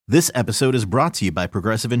This episode is brought to you by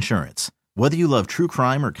Progressive Insurance. Whether you love true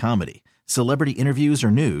crime or comedy, celebrity interviews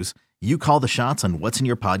or news, you call the shots on what's in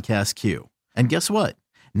your podcast queue. And guess what?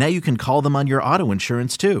 Now you can call them on your auto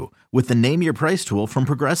insurance too with the Name Your Price tool from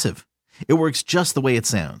Progressive. It works just the way it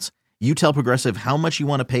sounds. You tell Progressive how much you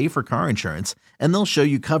want to pay for car insurance, and they'll show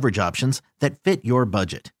you coverage options that fit your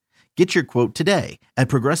budget. Get your quote today at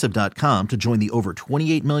Progressive.com to join the over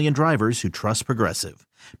 28 million drivers who trust Progressive.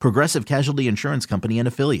 Progressive Casualty Insurance Company and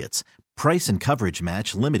Affiliates. Price and coverage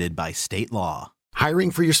match limited by state law. Hiring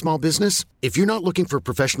for your small business? If you're not looking for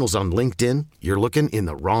professionals on LinkedIn, you're looking in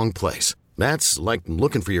the wrong place. That's like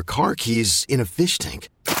looking for your car keys in a fish tank.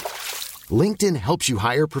 LinkedIn helps you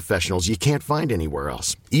hire professionals you can't find anywhere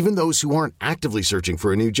else, even those who aren't actively searching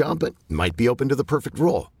for a new job but might be open to the perfect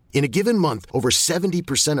role. In a given month, over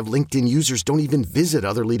 70% of LinkedIn users don't even visit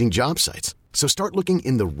other leading job sites. So start looking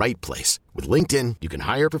in the right place. With LinkedIn, you can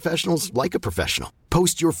hire professionals like a professional.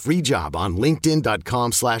 Post your free job on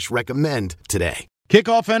linkedin.com/recommend today. Kick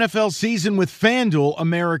off NFL season with FanDuel,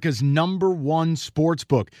 America's #1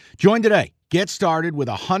 sportsbook. Join today. Get started with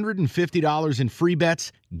 $150 in free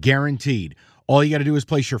bets guaranteed. All you got to do is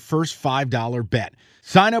place your first $5 bet.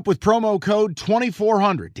 Sign up with promo code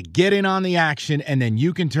 2400 to get in on the action, and then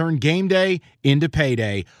you can turn game day into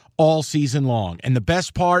payday all season long. And the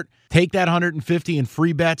best part, take that $150 in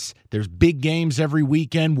free bets. There's big games every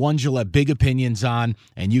weekend, ones you'll have big opinions on,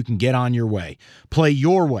 and you can get on your way. Play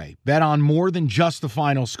your way. Bet on more than just the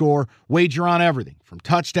final score. Wager on everything, from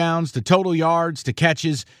touchdowns to total yards to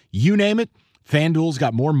catches, you name it. FanDuel's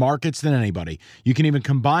got more markets than anybody. You can even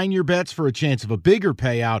combine your bets for a chance of a bigger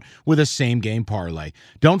payout with a same-game parlay.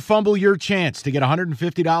 Don't fumble your chance to get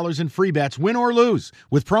 $150 in free bets, win or lose,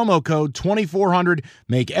 with promo code 2400.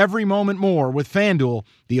 Make every moment more with FanDuel,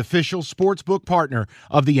 the official sportsbook partner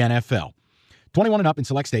of the NFL. 21 and up in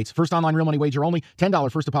select states. First online real money wager only.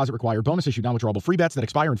 $10 first deposit required. Bonus issued non-withdrawable free bets that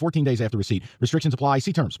expire in 14 days after receipt. Restrictions apply.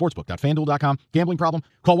 See terms. Sportsbook.fanduel.com. Gambling problem?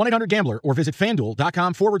 Call 1-800-GAMBLER or visit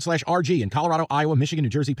fanduel.com/RG in Colorado, Iowa, Michigan, New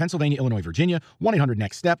Jersey, Pennsylvania, Illinois, Virginia.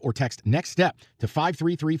 1-800-NEXT-STEP or text NEXT STEP to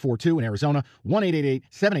 53342 in Arizona.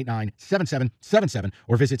 1-888-789-7777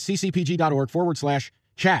 or visit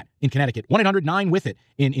ccpg.org/chat in Connecticut. 1-800-9-WITH-IT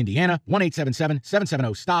in Indiana.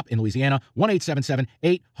 1-877-770-STOP in Louisiana.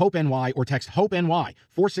 1-877-8-HOPE-NY or text HOPE-NY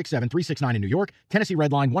 467-369 in New York. Tennessee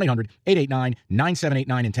Redline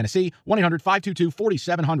 1-800-889-9789 in Tennessee.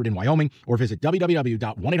 1-800-522-4700 in Wyoming or visit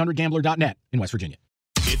www.1800gambler.net in West Virginia.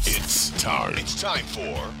 It's time. It's time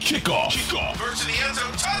for Kickoff. First in the end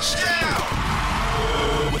zone,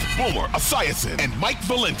 touchdown! With Boomer Esiason and Mike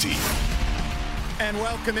Valenti. And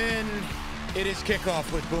welcome in. It is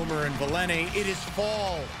Kickoff with Boomer and Valenti. It is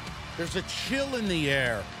fall. There's a chill in the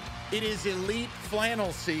air. It is elite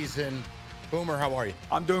flannel season. Boomer, how are you?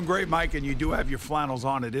 I'm doing great, Mike, and you do have your flannels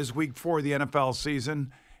on. It is week 4 of the NFL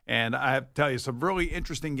season, and I have to tell you some really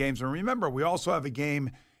interesting games. And remember, we also have a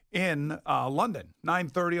game in London,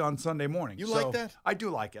 9:30 on Sunday morning. You like that? I do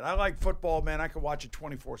like it. I like football, man. I could watch it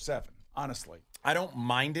 24/7, honestly. I don't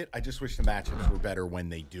mind it. I just wish the matchups were better when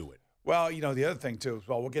they do it. Well, the other thing, too,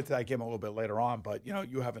 we'll get to that game a little bit later on, but,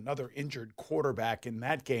 you have another injured quarterback in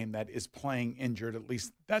that game that is playing injured. At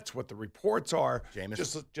least that's what the reports are.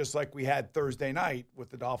 Jameis. Just like we had Thursday night with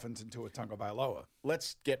the Dolphins and Tua Tagovailoa.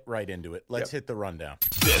 Let's get right into it. Let's hit the rundown.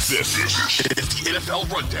 This is the NFL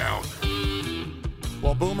Rundown.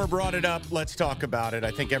 Well, Boomer brought it up. Let's talk about it. I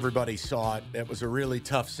think everybody saw it. It was a really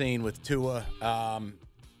tough scene with Tua.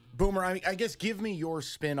 Boomer, I guess give me your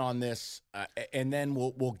spin on this, and then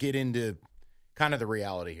we'll get into kind of the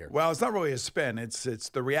reality here. Well, it's not really a spin. It's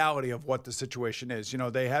the reality of what the situation is.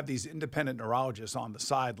 They have these independent neurologists on the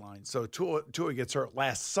sideline. So Tua gets hurt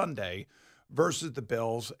last Sunday versus the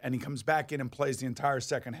Bills, and he comes back in and plays the entire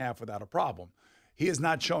second half without a problem. He is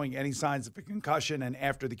not showing any signs of a concussion, and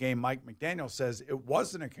after the game, Mike McDaniel says it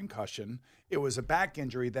wasn't a concussion. It was a back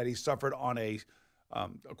injury that he suffered on a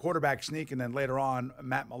quarterback sneak, and then later on,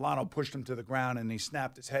 Matt Milano pushed him to the ground, and he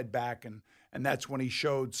snapped his head back, and that's when he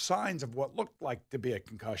showed signs of what looked like to be a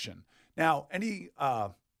concussion. Now, any,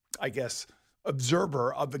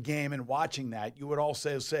 observer of the game and watching that, you would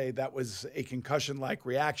also say that was a concussion-like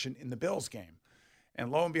reaction in the Bills game.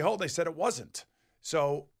 And lo and behold, they said it wasn't.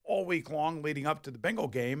 So all week long leading up to the Bengal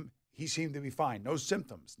game, he seemed to be fine, no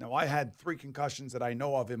symptoms. Now, I had 3 concussions that I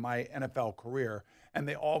know of in my NFL career, and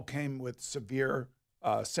they all came with severe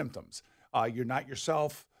symptoms. You're not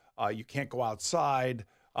yourself. You can't go outside.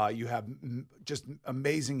 You have just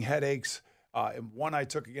amazing headaches. And one I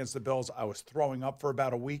took against the Bills, I was throwing up for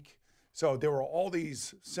about a week. So there were all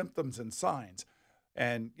these symptoms and signs.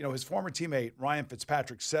 And, his former teammate, Ryan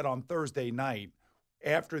Fitzpatrick, said on Thursday night,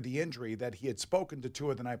 after the injury that he had spoken to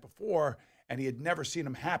Tua the night before, and he had never seen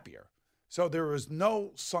him happier. So there was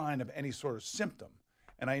no sign of any sort of symptom.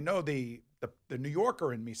 And I know the New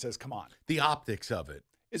Yorker in me says, come on. The optics of it.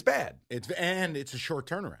 It's bad. It's a short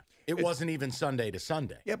turnaround. It wasn't even Sunday to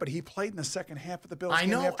Sunday. Yeah, but he played in the second half of the Bills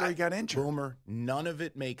game after he got injured. Boomer, none of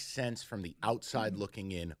it makes sense from the outside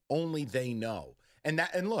looking in. Only they know. And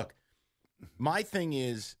look, my thing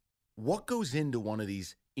is, what goes into one of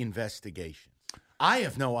these investigations? I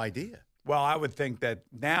have no idea. Well, I would think that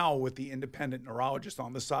now with the independent neurologist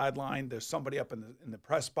on the sideline, there's somebody up in the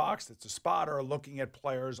press box that's a spotter looking at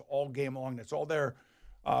players all game long. That's all they're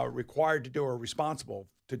required to do or responsible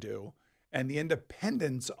to do. And the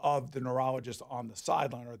independence of the neurologist on the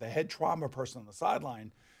sideline or the head trauma person on the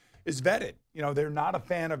sideline is vetted. You know, they're not a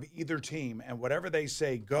fan of either team, and whatever they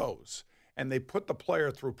say goes. And they put the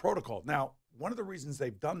player through protocol. Now, one of the reasons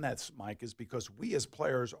they've done that, Mike, is because we as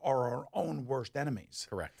players are our own worst enemies.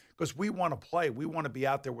 Correct. Because we want to play. We want to be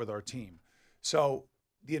out there with our team. So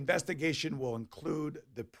the investigation will include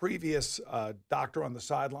the previous doctor on the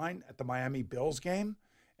sideline at the Miami Bills game,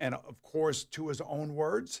 and, of course, Tua's own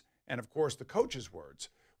words, and, of course, the coach's words,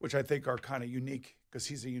 which I think are kind of unique because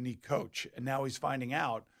he's a unique coach. And now he's finding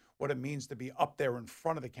out what it means to be up there in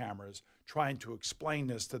front of the cameras trying to explain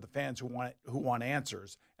this to the fans who want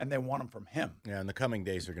answers, and they want them from him. Yeah, and the coming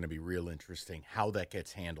days are going to be real interesting how that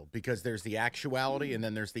gets handled because there's the actuality and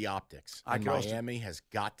then there's the optics. And Miami has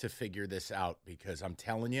got to figure this out because I'm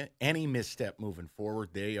telling you, any misstep moving forward,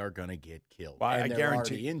 they are going to get killed. Well, and they're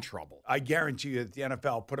already in trouble. I guarantee you that the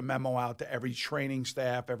NFL put a memo out to every training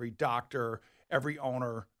staff, every doctor, every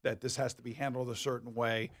owner that this has to be handled a certain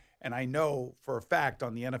way. And I know for a fact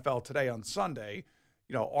on the NFL Today on Sunday,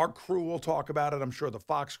 you know, our crew will talk about it. I'm sure the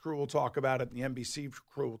Fox crew will talk about it. And the NBC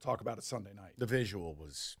crew will talk about it Sunday night. The visual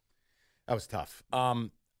was tough.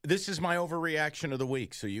 This is my overreaction of the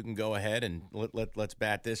week, so you can go ahead and let's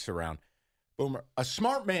bat this around. Boomer, a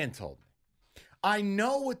smart man told me, I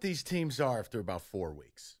know what these teams are after about 4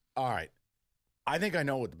 weeks. All right, I think I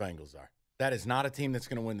know what the Bengals are. That is not a team that's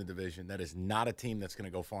going to win the division. That is not a team that's going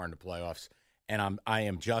to go far in the playoffs. And I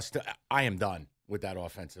am done with that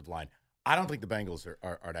offensive line. I don't think the Bengals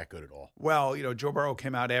are that good at all. Well, you know, Joe Burrow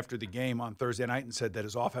came out after the game on Thursday night and said that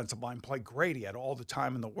his offensive line played great. He had all the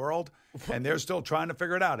time in the world, and they're still trying to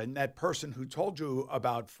figure it out. And that person who told you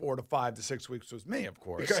about 4 to 5 to 6 weeks was me, of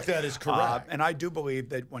course. Because that is correct. And I do believe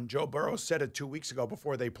that when Joe Burrow said it 2 weeks ago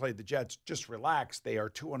before they played the Jets, just relax. They are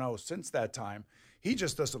 2-0 since that time. He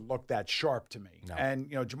just doesn't look that sharp to me. No. And,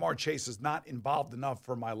 you know, Jamar Chase is not involved enough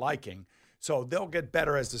for my liking. So they'll get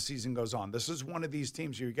better as the season goes on. This is one of these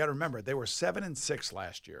teams you got to remember. They were 7-6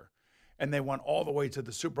 last year, and they went all the way to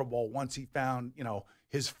the Super Bowl once he found, you know,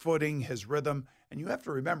 his footing, his rhythm. And you have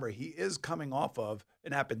to remember, he is coming off of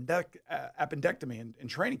an appendectomy in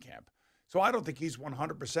training camp. So I don't think he's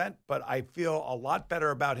 100%, but I feel a lot better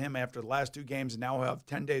about him after the last 2 games, and now he'll have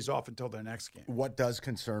 10 days off until their next game. What does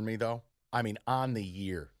concern me, though, I mean, on the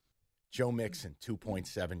year, Joe Mixon,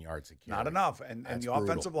 2.7 yards a carry. Not enough. And the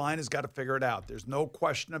offensive line has got to figure it out. There's no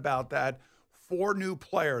question about that. 4 new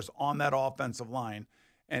players on that offensive line.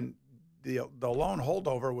 And the lone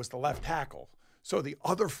holdover was the left tackle. So the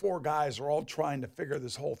other 4 guys are all trying to figure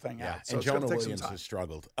this whole thing out. So and Jonah Williams has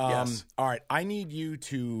struggled. Yes. All right, I need you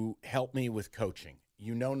to help me with coaching.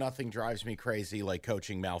 You know nothing drives me crazy like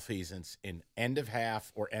coaching malfeasance in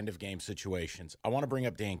end-of-half or end-of-game situations. I want to bring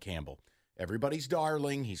up Dan Campbell. Everybody's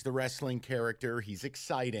darling. He's the wrestling character. He's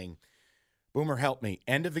exciting. Boomer, help me.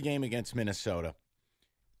 End of the game against Minnesota.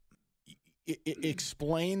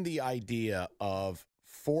 Explain the idea of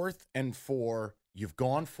 4th and 4. You've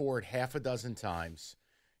gone for it half a dozen times.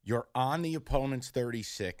 You're on the opponent's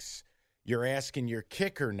 36. You're asking your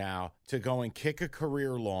kicker now to go and kick a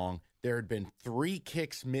career long. There had been 3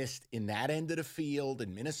 kicks missed in that end of the field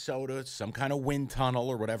in Minnesota, some kind of wind tunnel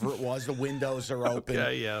or whatever it was. The windows are open.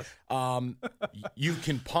 Yeah. You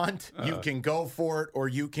can punt, you can go for it, or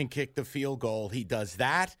you can kick the field goal. He does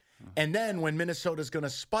that. And then when Minnesota's going to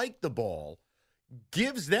spike the ball,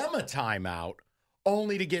 gives them a timeout,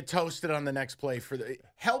 only to get toasted on the next play.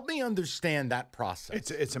 Help me understand that process.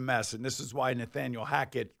 It's a mess, and this is why Nathaniel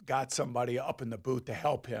Hackett got somebody up in the booth to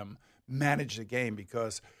help him manage the game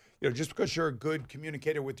because – you know, just because you're a good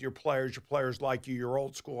communicator with your players like you, you're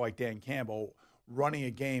old school like Dan Campbell, running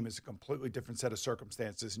a game is a completely different set of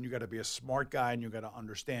circumstances, and you got to be a smart guy and you got to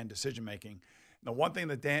understand decision-making. And the one thing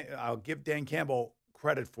that I'll give Dan Campbell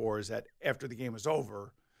credit for is that after the game was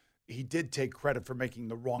over, he did take credit for making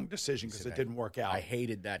the wrong decision because it didn't work out. I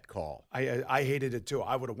hated that call. I hated it too.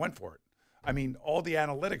 I would have went for it. I mean, all the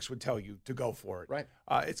analytics would tell you to go for it. Right.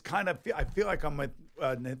 It's kind of, I feel like I'm with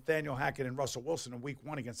Nathaniel Hackett and Russell Wilson in week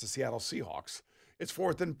 1 against the Seattle Seahawks. It's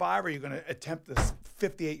 4th and 5, or you're going to attempt this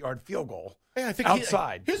 58-yard field goal I think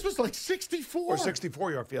outside. His was like 64. Or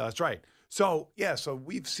 64-yard field. That's right. So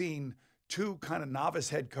we've seen 2 kind of novice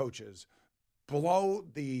head coaches blow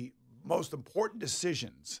the most important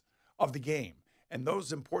decisions of the game. And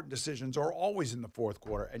those important decisions are always in the fourth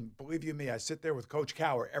quarter. And believe you me, I sit there with Coach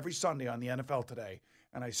Cowher every Sunday on the NFL Today,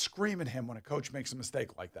 and I scream at him when a coach makes a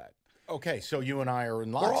mistake like that. Okay, so you and I are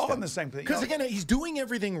in lockstep. We're all in the same thing. Because, again, he's doing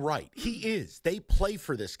everything right. He is. They play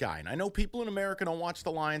for this guy. And I know people in America don't watch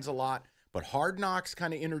the Lions a lot, but Hard Knocks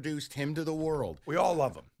kind of introduced him to the world. We all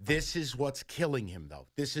love him. This is what's killing him, though.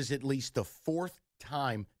 This is at least the 4th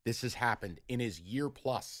time this has happened in his year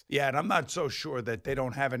plus. Yeah, and I'm not so sure that they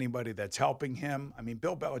don't have anybody that's helping him. I mean,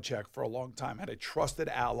 Bill Belichick for a long time had a trusted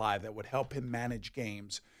ally that would help him manage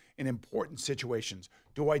games in important situations.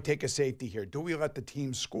 Do I take a safety here? Do we let the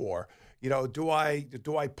team score? Do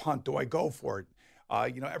I punt? Do I go for it?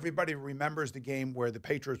 Everybody remembers the game where the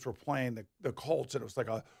Patriots were playing the Colts, and it was like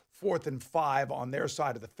a 4th and 5 on their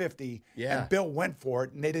side of the 50. Yeah. And Bill went for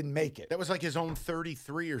it, and they didn't make it. That was like his own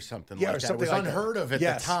 33 or something Yeah, like or that. something It was like unheard that. of at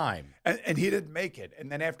Yes. the time. And he didn't make it.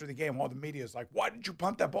 And then after the game, all the media is like, why did you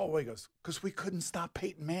punt that ball away? He goes, because we couldn't stop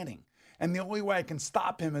Peyton Manning. And the only way I can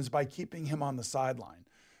stop him is by keeping him on the sideline.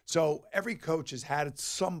 So every coach has had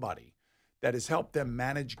somebody that has helped them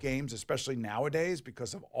manage games, especially nowadays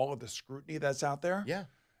because of all of the scrutiny that's out there. Yeah.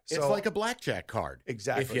 It's So- like a blackjack card.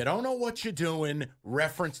 Exactly. If you don't know what you're doing,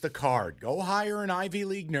 reference the card. Go hire an Ivy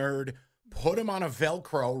League nerd, put him on a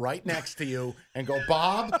Velcro right next to you, and go,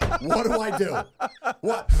 Bob, what do I do?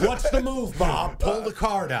 What's the move, Bob? Pull the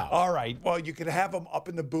card out. All right. Well, you can have him up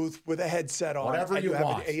in the booth with a headset on. Whatever and you have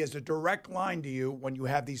want. He has a direct line to you when you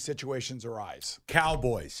have these situations arise.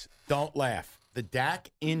 Cowboys, don't laugh. The Dak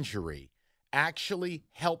injury actually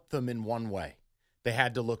helped them in one way. They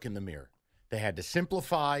had to look in the mirror. They had to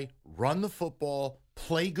simplify, run the football,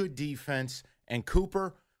 play good defense, and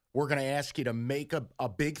Cooper, we're going to ask you to make a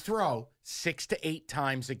big throw 6 to 8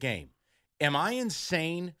 times a game. Am I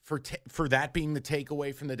insane for that being the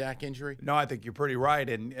takeaway from the Dak injury? No, I think you're pretty right.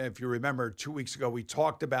 And if you remember 2 weeks ago, we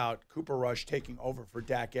talked about Cooper Rush taking over for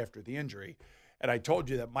Dak after the injury. And I told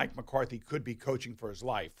you that Mike McCarthy could be coaching for his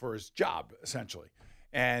life, for his job, essentially.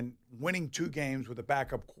 And winning 2 games with a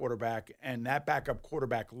backup quarterback, and that backup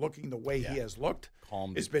quarterback looking the way he has looked,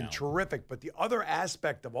 has been terrific. But the other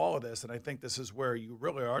aspect of all of this, and I think this is where you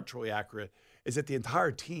really are truly accurate, is that the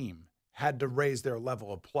entire team had to raise their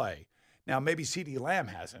level of play. Now, maybe CeeDee Lamb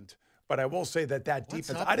hasn't, but I will say that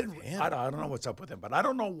defense, I don't know what's up with him, but I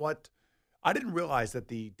didn't realize that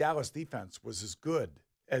the Dallas defense was as good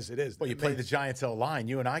as it is. Well, you played the Giants O-line.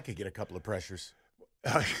 You and I could get a couple of pressures.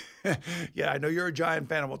 Yeah, I know you're a Giant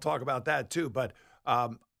fan, and we'll talk about that too. But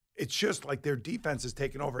it's just like their defense has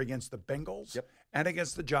taken over against the Bengals and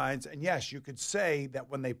against the Giants. And yes, you could say that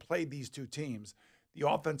when they played these two teams, the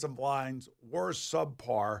offensive lines were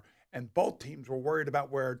subpar, and both teams were worried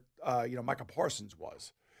about where Micah Parsons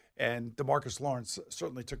was. And DeMarcus Lawrence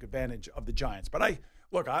certainly took advantage of the Giants. But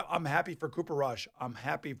I'm happy for Cooper Rush. I'm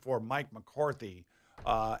happy for Mike McCarthy.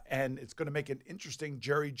 And it's going to make an interesting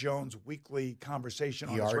Jerry Jones weekly conversation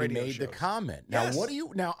on his radio shows. He already made the comment. Yes.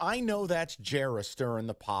 Now, I know that's Jerry stirring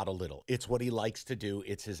the pot a little. It's what he likes to do.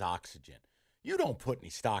 It's his oxygen. You don't put any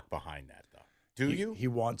stock behind that, though, do you? He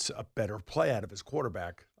wants a better play out of his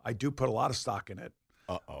quarterback. I do put a lot of stock in it.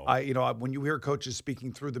 Uh-oh. When you hear coaches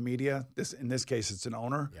speaking through the media, in this case, it's an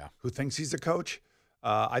owner who thinks he's a coach.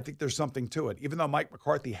 I think there's something to it. Even though Mike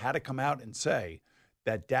McCarthy had to come out and say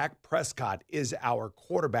that Dak Prescott is our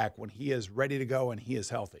quarterback when he is ready to go and he is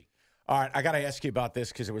healthy. All right, I got to ask you about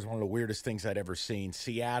this because it was one of the weirdest things I'd ever seen.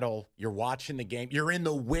 Seattle, you're watching the game. You're in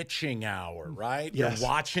the witching hour, right? Yes. You're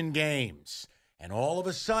watching games. And all of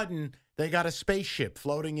a sudden, they got a spaceship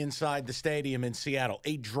floating inside the stadium in Seattle,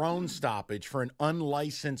 a drone stoppage for an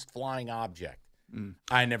unlicensed flying object.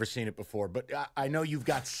 I had never seen it before, but I know you've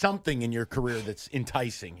got something in your career that's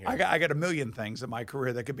enticing here. I got a million things in my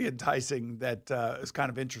career that could be enticing that is kind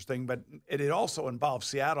of interesting, but it also involves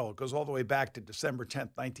Seattle. It goes all the way back to December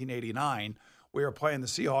 10th, 1989. We were playing the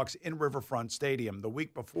Seahawks in Riverfront Stadium. The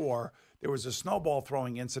week before, there was a snowball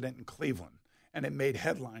throwing incident in Cleveland, and it made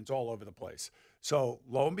headlines all over the place. So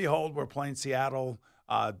lo and behold, we're playing Seattle.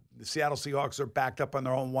 The Seattle Seahawks are backed up on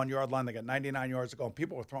their own 1-yard line. They got 99 yards to go, and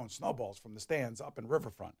people were throwing snowballs from the stands up in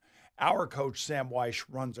Riverfront. Our coach, Sam Weish,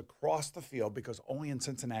 runs across the field because only in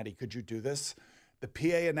Cincinnati could you do this. The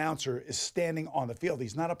PA announcer is standing on the field.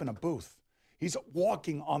 He's not up in a booth. He's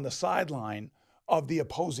walking on the sideline of the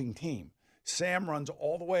opposing team. Sam runs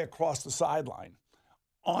all the way across the sideline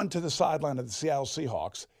onto the sideline of the Seattle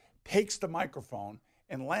Seahawks, takes the microphone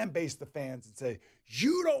and lambastes the fans and say,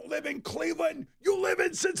 "You don't live in Cleveland, you live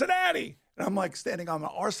in Cincinnati." And I'm like standing on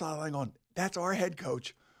our sideline going, that's our head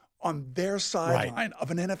coach on their sideline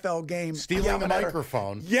of an NFL game. Stealing the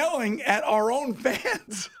microphone. Yelling at our own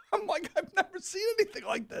fans. I'm like, I've never seen anything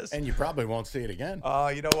like this. And you probably won't see it again.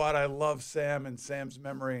 You know what? I love Sam and Sam's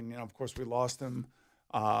memory. And, of course, we lost him.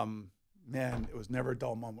 Man, it was never a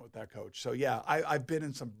dull moment with that coach. So, yeah, I've been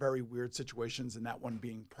in some very weird situations, and that one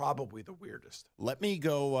being probably the weirdest. Let me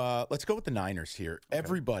go. Let's go with the Niners here. Okay.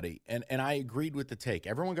 Everybody, and I agreed with the take.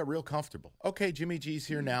 Everyone got real comfortable. Okay, Jimmy G's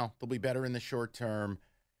here now. They'll be better in the short term.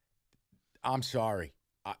 I'm sorry.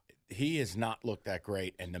 He has not looked that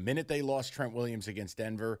great. And the minute they lost Trent Williams against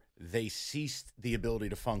Denver, they ceased the ability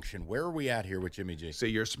to function. Where are we at here with Jimmy G? So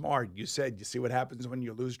you're smart. You said, you see what happens when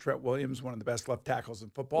you lose Trent Williams, one of the best left tackles in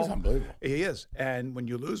football? He's unbelievable. He is. And when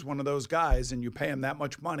you lose one of those guys and you pay him that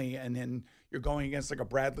much money and then you're going against like a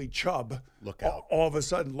Bradley Chubb, look out. All of a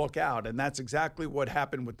sudden, look out. And that's exactly what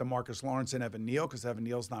happened with DeMarcus Lawrence and Evan Neal, because Evan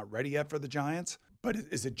Neal's not ready yet for the Giants. But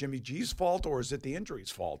is it Jimmy G's fault or is it the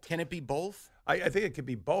injury's fault? Can it be both? I think it could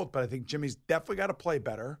be both, but I think Jimmy's definitely got to play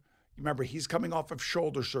better. Remember, he's coming off of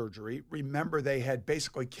shoulder surgery. Remember, they had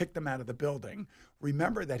basically kicked him out of the building.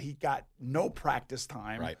 Remember that he got no practice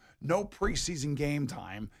time, no preseason game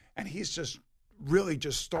time, and he's just really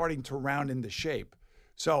just starting to round into shape.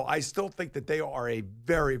 So I still think that they are a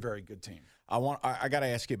very, very good team. I got to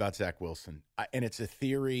ask you about Zach Wilson, and it's a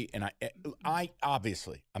theory, and I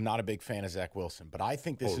obviously, I'm not a big fan of Zach Wilson, but I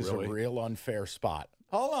think this is a real unfear spot.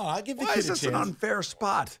 Hold on, I'll give the kid a chance. Why is this an unfair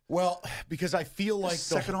spot? Well, because I feel like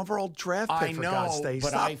second overall draft pick, for God's sake. But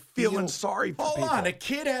Stop feeling sorry for people. Hold on, a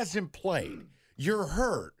kid hasn't played. You're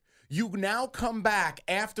hurt. You now come back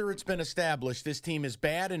after it's been established this team is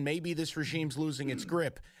bad and maybe this regime's losing its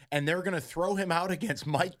grip, and they're going to throw him out against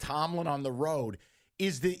Mike Tomlin on the road.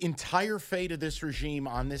 Is the entire fate of this regime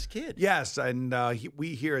on this kid? Yes, and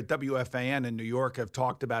we here at WFAN in New York have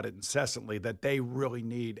talked about it incessantly, that they really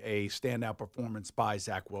need a standout performance by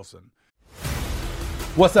Zach Wilson.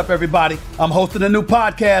 What's up, everybody? I'm hosting a new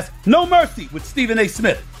podcast, No Mercy, with Stephen A.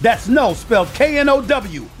 Smith. That's no spelled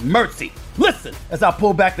K-N-O-W, Mercy. Listen as I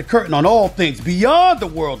pull back the curtain on all things beyond the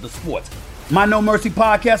world of sports. My No Mercy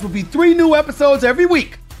podcast will be 3 new episodes every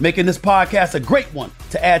week, making this podcast a great one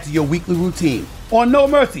to add to your weekly routine. On No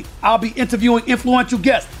Mercy, I'll be interviewing influential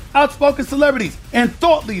guests, outspoken celebrities, and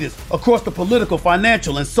thought leaders across the political,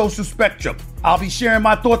 financial, and social spectrum. I'll be sharing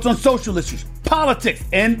my thoughts on social issues, politics,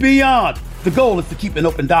 and beyond. The goal is to keep an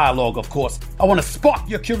open dialogue, of course. I want to spark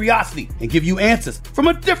your curiosity and give you answers from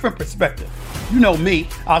a different perspective. You know me,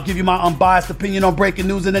 I'll give you my unbiased opinion on breaking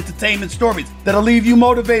news and entertainment stories that'll leave you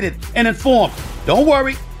motivated and informed. Don't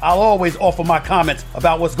worry, I'll always offer my comments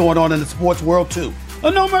about what's going on in the sports world, too. A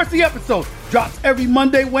No Mercy episode drops every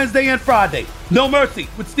Monday, Wednesday, and Friday. No Mercy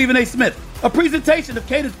with Stephen A. Smith, a presentation of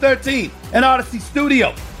Cadence 13 and Odyssey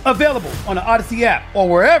Studio. Available on the Odyssey app or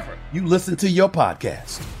wherever you listen to your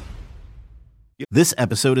podcast. This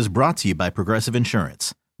episode is brought to you by Progressive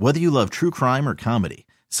Insurance. Whether you love true crime or comedy,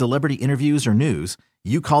 celebrity interviews or news,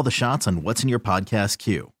 you call the shots on what's in your podcast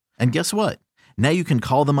queue. And guess what? Now you can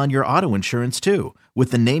call them on your auto insurance too with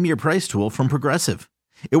the Name Your Price tool from Progressive.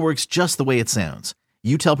 It works just the way it sounds.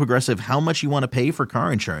 You tell Progressive how much you want to pay for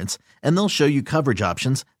car insurance, and they'll show you coverage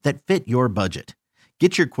options that fit your budget.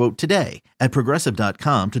 Get your quote today at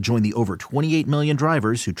Progressive.com to join the over 28 million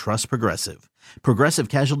drivers who trust Progressive. Progressive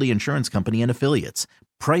Casualty Insurance Company and Affiliates.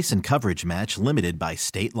 Price and coverage match limited by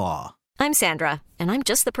state law. I'm Sandra, and I'm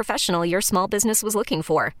just the professional your small business was looking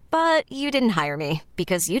for. But you didn't hire me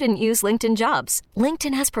because you didn't use LinkedIn Jobs.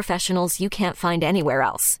 LinkedIn has professionals you can't find anywhere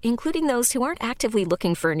else, including those who aren't actively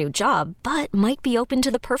looking for a new job, but might be open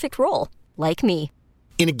to the perfect role, like me.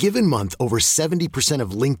 In a given month, over 70%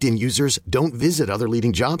 of LinkedIn users don't visit other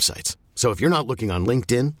leading job sites. So if you're not looking on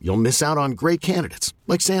LinkedIn, you'll miss out on great candidates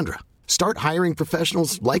like Sandra. Start hiring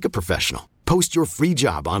professionals like a professional. Post your free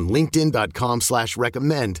job on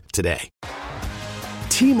linkedin.com/recommend today.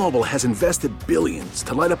 T-Mobile has invested billions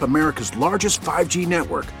to light up America's largest 5G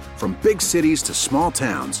network, from big cities to small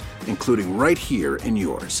towns, including right here in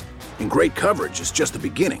yours. And great coverage is just the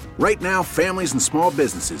beginning. Right now, families and small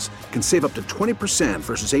businesses can save up to 20%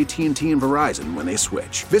 versus AT&T and Verizon when they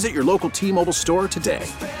switch. Visit your local T-Mobile store today.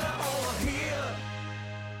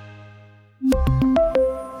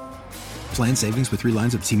 Plan savings with 3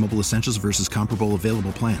 lines of T-Mobile Essentials versus comparable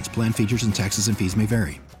available plans. Plan features and taxes and fees may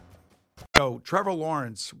vary. So Trevor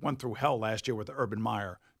Lawrence went through hell last year with Urban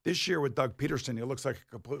Meyer. This year with Doug Peterson, he looks like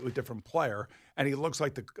a completely different player, and he looks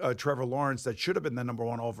like the Trevor Lawrence that should have been the number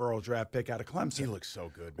 1 overall draft pick out of Clemson. He looks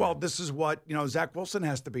so good, man. Well, this is what, Zach Wilson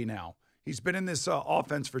has to be now. He's been in this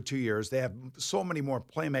offense for 2 years. They have so many more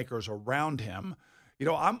playmakers around him.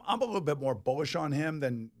 I'm a little bit more bullish on him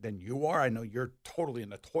than you are. I know you're totally in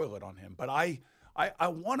the toilet on him, but I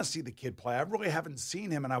want to see the kid play. I really haven't seen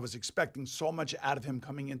him, and I was expecting so much out of him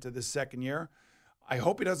coming into this second year. I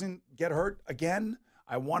hope he doesn't get hurt again.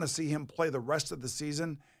 I want to see him play the rest of the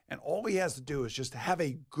season, and all he has to do is just have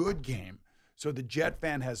a good game so the Jet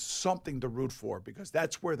fan has something to root for, because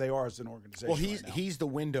that's where they are as an organization. Well, he's the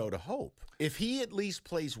window to hope. If he at least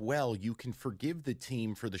plays well, you can forgive the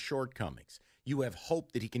team for the shortcomings. You have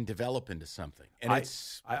hope that he can develop into something. And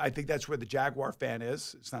I think that's where the Jaguar fan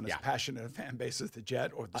is. It's not as passionate a fan base as the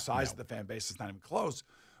Jet, or the size of the fan base is not even close.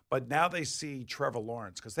 But now they see Trevor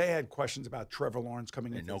Lawrence, because they had questions about Trevor Lawrence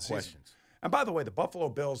coming into the season. No questions. And by the way, the Buffalo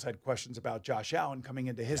Bills had questions about Josh Allen coming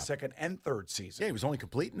into his second and third season. Yeah, he was only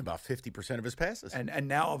completing about 50% of his passes. And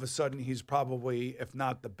now all of a sudden he's probably, if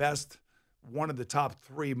not the best, one of the top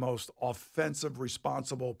 3 most offensive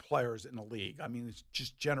responsible players in the league. I mean, it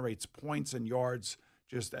just generates points and yards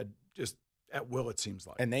just at will, it seems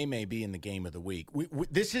like. And they may be in the game of the week.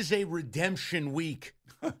 This is a redemption week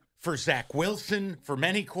for Zach Wilson, for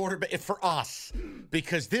many quarterbacks, for us,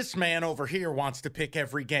 because this man over here wants to pick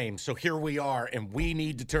every game. So here we are, and we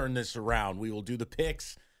need to turn this around. We will do the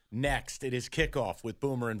picks next. It is Kickoff with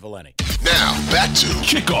Boomer and Valenti. Now, back to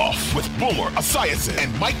Kickoff with Boomer Esiason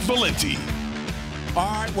and Mike Valenti. All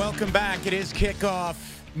right, welcome back. It is Kickoff.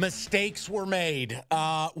 Mistakes were made.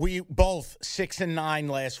 We both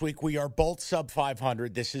 6-9 last week. We are both sub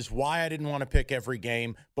 500. This is why I didn't want to pick every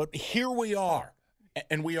game, but here we are.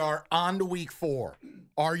 And we are on to week 4.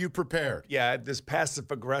 Are you prepared? Yeah, this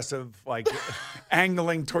passive-aggressive,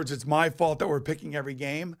 angling towards it's my fault that we're picking every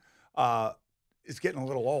game is getting a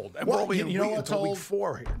little old. And we're only until week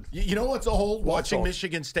 4 here. You know what's old? Watching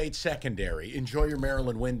Michigan State secondary. Enjoy your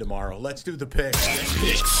Maryland win tomorrow. Let's do the picks.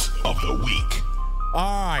 Picks of the week.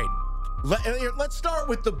 All right. Let's start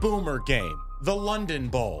with the Boomer game, the London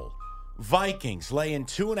Bowl. Vikings laying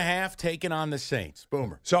 2.5, taking on the Saints.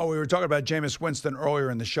 Boomer. So we were talking about Jameis Winston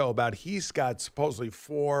earlier in the show about he's got supposedly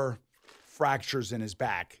 4 fractures in his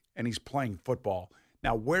back, and he's playing football.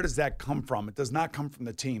 Now, where does that come from? It does not come from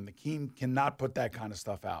the team. The team cannot put that kind of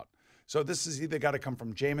stuff out. So this has either got to come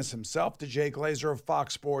from Jameis himself to Jay Glazer of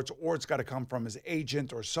Fox Sports, or it's got to come from his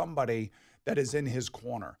agent or somebody that is in his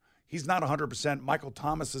corner. He's not 100%. Michael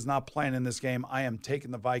Thomas is not playing in this game. I am taking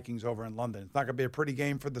the Vikings over in London. It's not going to be a pretty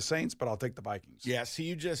game for the Saints, but I'll take the Vikings. Yeah, so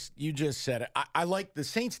you just said it. I like the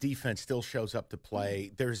Saints defense still shows up to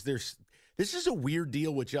play. This is a weird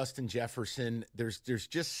deal with Justin Jefferson. There's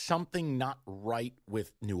just something not right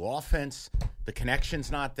with new offense. The connection's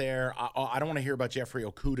not there. I don't want to hear about Jeffrey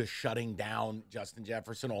Okudah shutting down Justin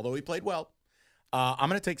Jefferson, although he played well. I'm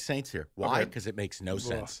going to take Saints here. Why? Because it makes no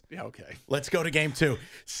sense. Yeah, okay. Let's go to game 2.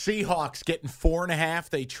 Seahawks getting 4.5.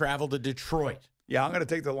 They travel to Detroit. Yeah, I'm going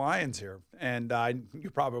to take the Lions here. And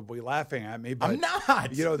you're probably laughing at me. But, I'm not.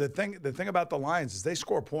 The thing about the Lions is they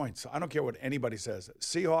score points. I don't care what anybody says.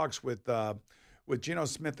 Seahawks with Geno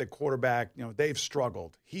Smith at quarterback, they've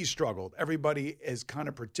struggled. He struggled. Everybody has kind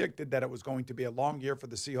of predicted that it was going to be a long year for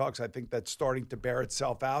the Seahawks. I think that's starting to bear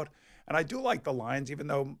itself out. And I do like the Lions, even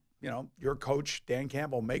though your coach, Dan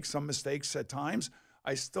Campbell, makes some mistakes at times.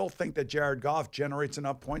 I still think that Jared Goff generates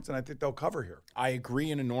enough points, and I think they'll cover here. I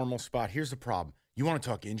agree in a normal spot. Here's the problem. You want to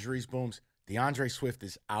talk injuries, Booms? DeAndre Swift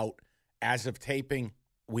is out. As of taping,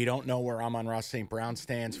 we don't know where Amon-Ra St. Brown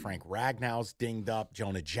stands. Frank Ragnow's dinged up.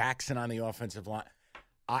 Jonah Jackson on the offensive line.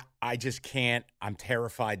 I just can't. I'm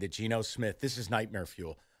terrified that Geno Smith, this is nightmare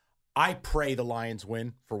fuel. I pray the Lions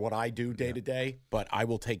win for what I do day to day, but I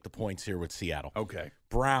will take the points here with Seattle. Okay.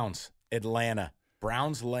 Browns, Atlanta.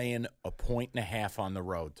 Browns laying 1.5 on the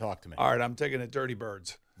road. Talk to me. All right, I'm taking the Dirty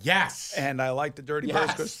Birds. Yes. And I like the Dirty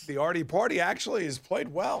Birds because the Artie Party actually has played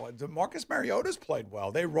well. Marcus Mariota's played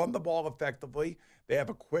well. They run the ball effectively. They have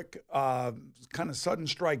a quick, kind of sudden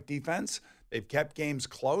strike defense. They've kept games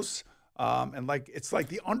close. It's like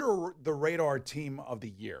the under-the-radar team of the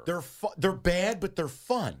year. They're bad, but they're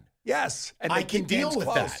fun. Yes. And I can deal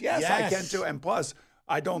with that. Yes, I can too. And plus,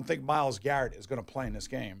 I don't think Myles Garrett is going to play in this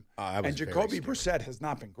game. And Jacoby Brissett has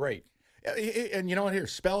not been great. And you know what? Here,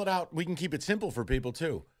 spell it out. We can keep it simple for people,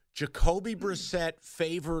 too. Jacoby Brissett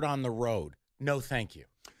favored on the road. No, thank you.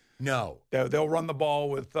 No. They'll run the ball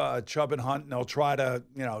with Chubb and Hunt, and they'll try to,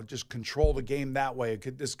 just control the game that way.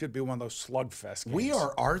 This could be one of those slugfest games. We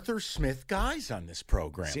are Arthur Smith guys on this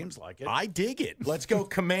program. Seems like it. I dig it. Let's go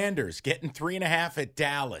Commanders, getting 3.5 at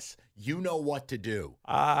Dallas. You know what to do.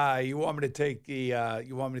 You want me to take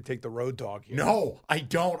the road dog here? No, I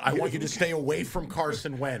don't. I want you to stay away from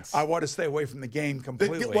Carson Wentz. I want to stay away from the game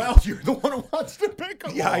completely. Well, you're the one who wants to pick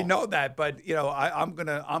him. Yeah, I know that, but I'm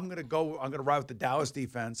gonna ride with the Dallas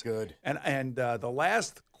defense. Good. And the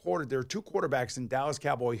last quarter, there are two quarterbacks in Dallas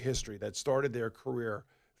Cowboy history that started their career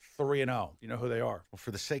 3-0. You know who they are? Well, for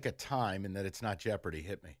the sake of time and that it's not Jeopardy,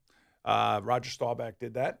 hit me. Roger Staubach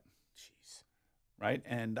did that. Jeez. Right?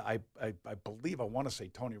 And I believe, I want to say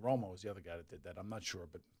Tony Romo was the other guy that did that. I'm not sure,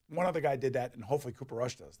 but one other guy did that, and hopefully Cooper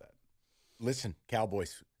Rush does that. Listen,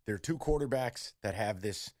 Cowboys, there are two quarterbacks that have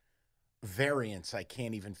this variance I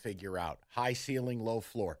can't even figure out. High ceiling, low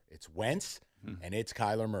floor. It's Wentz and it's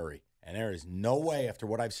Kyler Murray. And there is no way, after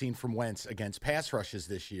what I've seen from Wentz against pass rushes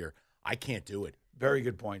this year, I can't do it. Very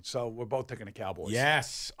good point. So we're both taking the Cowboys.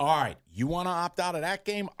 Yes. All right. You want to opt out of that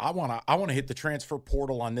game? I want to hit the transfer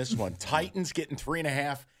portal on this one. Titans getting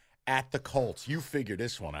 3.5 at the Colts. You figure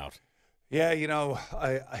this one out. Yeah,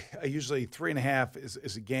 I usually 3.5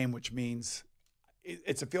 is a game, which means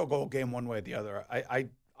it's a field goal game one way or the other.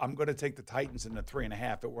 I'm going to take the Titans in the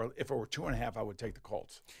 3.5. If it were 2.5, I would take the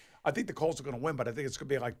Colts. I think the Colts are going to win, but I think it's going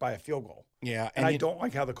to be like by a field goal. Yeah. And I don't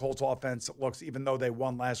like how the Colts offense looks, even though they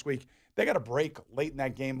won last week. They got a break late in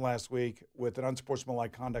that game last week with an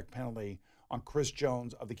unsportsmanlike conduct penalty on Chris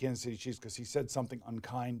Jones of the Kansas City Chiefs because he said something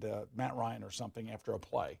unkind to Matt Ryan or something after a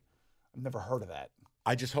play. I've never heard of that.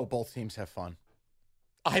 I just hope both teams have fun.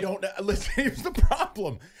 I don't know. Listen, here's the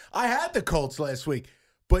problem. I had the Colts last week,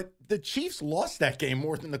 but the Chiefs lost that game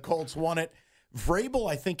more than the Colts won it. Vrabel,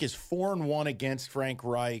 I think, is 4-1 against Frank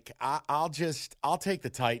Reich. I'll take the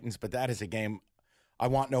Titans, but that is a game I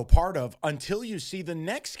want no part of until you see the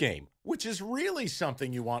next game, which is really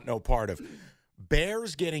something you want no part of.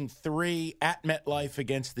 Bears getting 3 at MetLife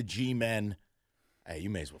against the G-Men. Hey, you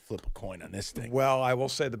may as well flip a coin on this thing. Well, I will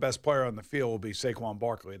say the best player on the field will be Saquon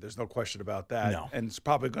Barkley. There's no question about that. No. And it's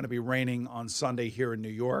probably going to be raining on Sunday here in New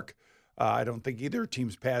York. I don't think either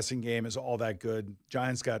team's passing game is all that good.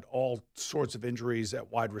 Giants got all sorts of injuries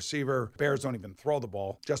at wide receiver. Bears don't even throw the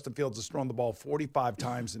ball. Justin Fields has thrown the ball 45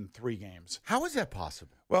 times in 3 games. How is that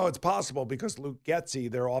possible? Well, it's possible because Luke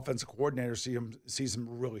Getsy, their offensive coordinator, sees him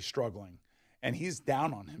really struggling. And he's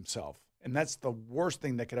down on himself. And that's the worst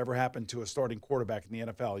thing that could ever happen to a starting quarterback in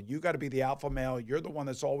the NFL. You got to be the alpha male. You're the one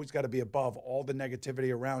that's always got to be above all the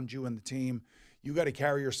negativity around you and the team. You got to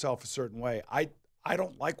carry yourself a certain way. I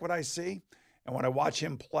don't like what I see. And when I watch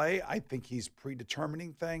him play, I think he's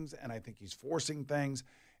predetermining things, and I think he's forcing things,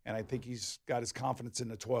 and I think he's got his confidence in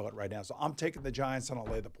the toilet right now. So I'm taking the Giants, and I'll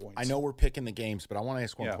lay the points. I know we're picking the games, but I want to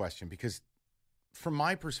ask one question because from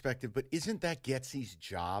my perspective, but isn't that Getsy's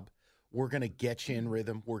job? We're going to get you in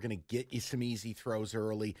rhythm. We're going to get you some easy throws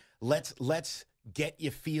early. Let's get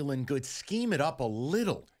you feeling good. Scheme it up a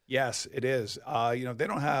little. Yes, it is. They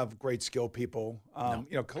don't have great skill people.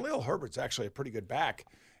 No. Khalil Herbert's actually a pretty good back,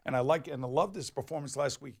 and I love this performance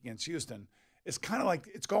last week against Houston. It's kind of like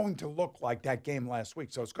it's going to look like that game last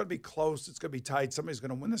week. So it's going to be close. It's going to be tight. Somebody's going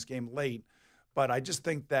to win this game late. But I just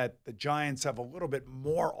think that the Giants have a little bit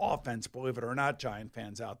more offense, believe it or not, Giant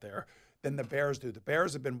fans out there, than the Bears do. The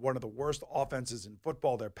Bears have been one of the worst offenses in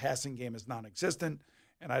football. Their passing game is non-existent.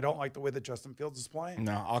 And I don't like the way that Justin Fields is playing.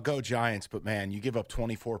 No, I'll go Giants, but, man, you give up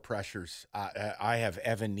 24 pressures. I have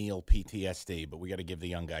Evan Neal PTSD, but we got to give the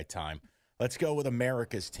young guy time. Let's go with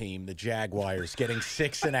America's team, the Jaguars, getting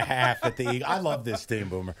 6.5 at the Eagles. I love this team,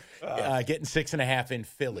 Boomer. Getting 6.5 in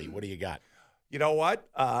Philly. What do you got? You know what?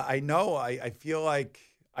 I feel like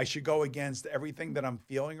I should go against everything that I'm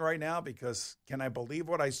feeling right now because can I believe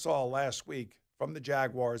what I saw last week from the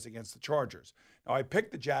Jaguars against the Chargers? Now, I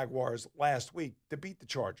picked the Jaguars last week to beat the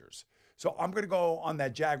Chargers. So I'm going to go on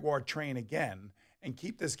that Jaguar train again and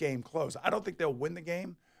keep this game close. I don't think they'll win the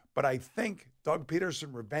game, but I think Doug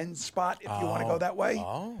Peterson revenge spot, if you want to go that way.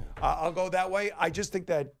 I'll go that way. I just think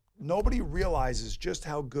that nobody realizes just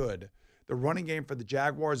how good the running game for the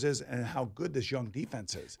Jaguars is and how good this young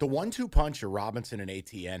defense is. The 1-2 punch of Robinson and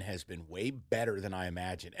ATN has been way better than I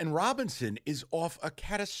imagined. And Robinson is off a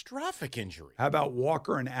catastrophic injury. How about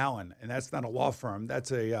Walker and Allen? And that's not a law firm.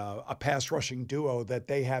 That's a pass rushing duo that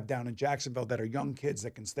they have down in Jacksonville that are young kids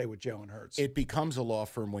that can stay with Jalen Hurts. It becomes a law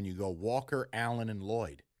firm when you go Walker, Allen, and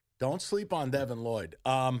Lloyd. Don't sleep on Devin Lloyd.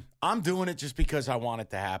 I'm doing it just because I want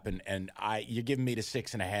it to happen, and you're giving me the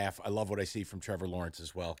 6.5. I love what I see from Trevor Lawrence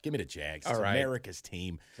as well. Give me the Jags. It's America's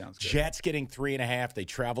team. Sounds good. Jets getting 3.5. They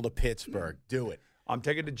travel to Pittsburgh. Do it. I'm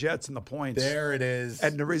taking the Jets and the points. There it is.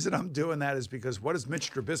 And the reason I'm doing that is because what has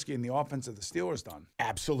Mitch Trubisky and the offense of the Steelers done?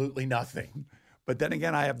 Absolutely nothing. But then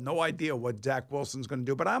again, I have no idea what Zach Wilson's going to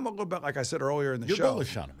do. But I'm a little bit, like I said earlier in the You're show.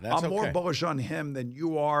 bullish on him. That's I'm more bullish on him than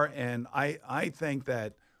you are. And I think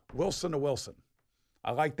that Wilson to Wilson,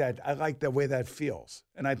 I like that. I like the way that feels.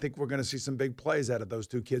 And I think we're going to see some big plays out of those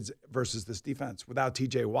two kids versus this defense without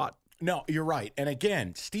TJ Watt. No, you're right. And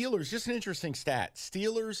again, Steelers, just an interesting stat.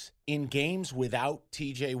 Steelers in games without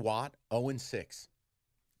TJ Watt, 0-6.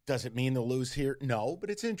 Does it mean they'll lose here? No, but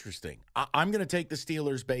it's interesting. I'm going to take the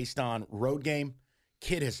Steelers based on road game.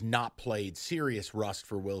 Kid has not played. Serious rust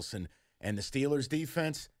for Wilson. And the Steelers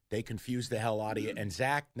defense, they confuse the hell out of you. And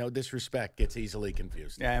Zach, no disrespect, gets easily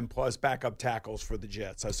confused. Yeah, and plus backup tackles for the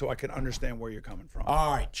Jets. So I can understand where you're coming from.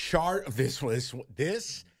 All right,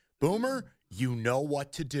 this Boomer, you know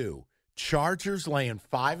what to do. Chargers laying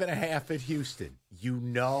 5.5 at Houston. You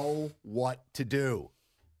know what to do.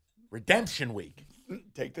 Redemption week.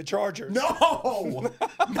 Take the Chargers. No,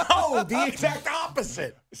 the exact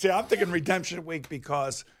opposite. See, I'm thinking redemption week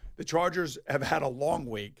because the Chargers have had a long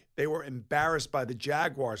week. They were embarrassed by the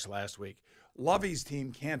Jaguars last week. Lovey's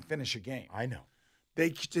team can't finish a game. I know.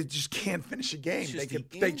 They just can't finish a game.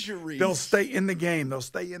 Injuries. They'll stay in the game. They'll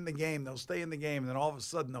stay in the game. And then all of a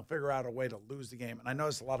sudden they'll figure out a way to lose the game. And I know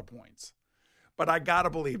it's a lot of points. But I got to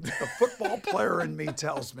believe the football player in me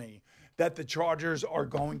tells me that the Chargers are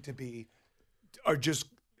just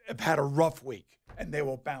have had a rough week, and they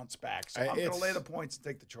will bounce back. So I'm going to lay the points and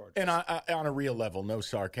take the Chargers. And on a real level, no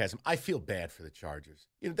sarcasm, I feel bad for the Chargers.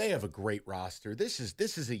 They have a great roster. This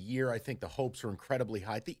is a year I think the hopes are incredibly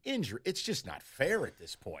high. The injury, it's just not fair at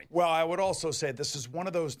this point. Well, I would also say this is one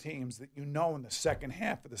of those teams that in the second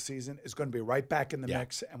half of the season is going to be right back in the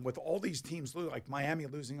mix. And with all these teams, like Miami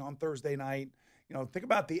losing on Thursday night, think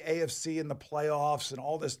about the AFC and the playoffs and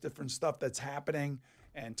all this different stuff that's happening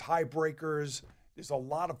and tiebreakers. There's a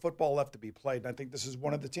lot of football left to be played, and I think this is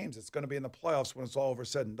one of the teams that's going to be in the playoffs when it's all over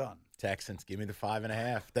said and done. Texans, give me the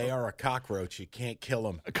 5.5. They are a cockroach. You can't kill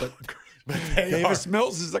them. But Davis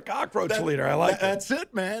Mills is a cockroach leader. I like that. That's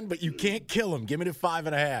it, man. But you can't kill them. Give me the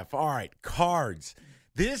 5.5. All right, Cards.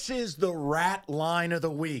 This is the rat line of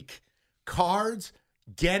the week. Cards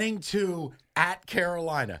getting to at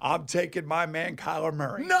Carolina. I'm taking my man Kyler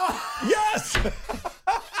Murray. No. Yes.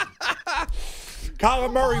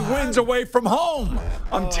 Kyler Murray wins away from home.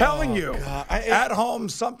 I'm telling you. At home,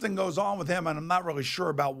 something goes on with him, and I'm not really sure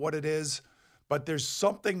about what it is, but there's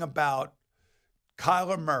something about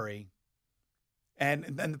Kyler Murray. And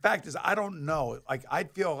the fact is, I don't know. Like,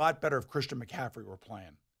 I'd feel a lot better if Christian McCaffrey were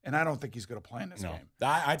playing, and I don't think he's going to play in this game.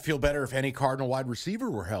 I'd feel better if any Cardinal wide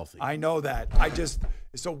receiver were healthy. I know that.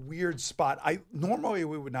 It's a weird spot. Normally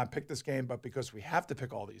we would not pick this game, but because we have to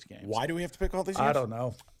pick all these games. Why do we have to pick all these games? I don't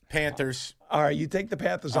know. Panthers. All right, you take the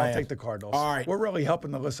Panthers. I'll take the Cardinals. All right. We're really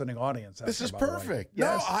helping the listening audience. This is perfect.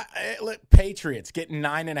 Yes. Patriots getting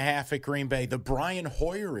 9.5 at Green Bay. The Brian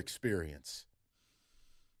Hoyer experience.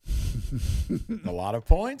 A lot of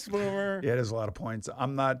points, Boomer. Yeah, it is a lot of points.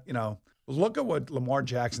 I'm not, look at what Lamar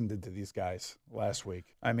Jackson did to these guys last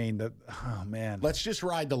week. I mean, oh, man. Let's just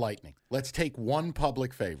ride the lightning. Let's take one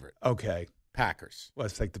public favorite. Okay. Packers.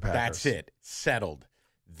 Let's take the Packers. That's it. Settled.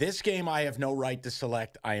 This game I have no right to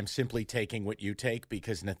select. I am simply taking what you take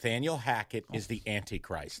because Nathaniel Hackett is the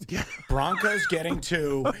Antichrist. Broncos getting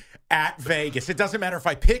 2 at Vegas. It doesn't matter if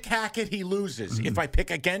I pick Hackett, he loses. If I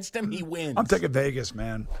pick against him, he wins. I'm taking Vegas,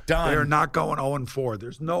 man. Done. They're not going 0-4.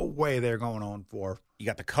 There's no way they're going 0-4. You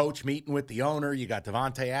got the coach meeting with the owner. You got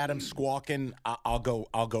Devontae Adams squawking. I'll go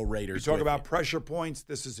Raiders. You talk about pressure points.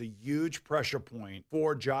 This is a huge pressure point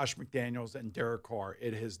for Josh McDaniels and Derek Carr.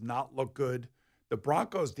 It has not looked good. The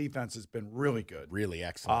Broncos' defense has been really good. Really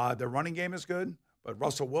excellent. Their running game is good, but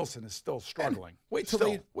Russell Wilson is still struggling. Wait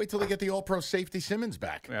till they get the All-Pro safety Simmons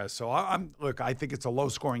back. Yeah, so I think it's a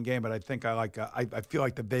low-scoring game, but I think I feel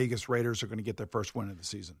like the Vegas Raiders are going to get their first win of the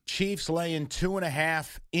season. Chiefs laying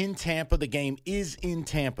 2.5 in Tampa. The game is in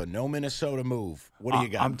Tampa. No Minnesota move. What do you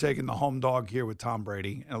got? I'm taking the home dog here with Tom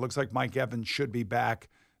Brady, and it looks like Mike Evans should be back.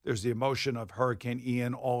 There's the emotion of Hurricane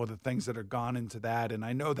Ian, all of the things that have gone into that, and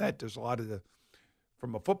I know that there's a lot of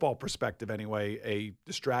from a football perspective anyway, a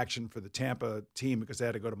distraction for the Tampa team because they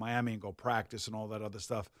had to go to Miami and go practice and all that other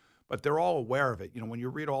stuff. But they're all aware of it. When you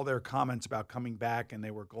read all their comments about coming back and they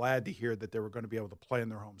were glad to hear that they were going to be able to play in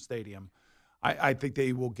their home stadium, I think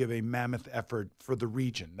they will give a mammoth effort for the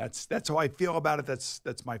region. That's how I feel about it.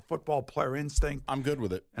 That's my football player instinct. I'm good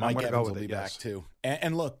with it. And Mike I'm Evans go with will be back too.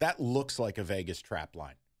 And look, that looks like a Vegas trap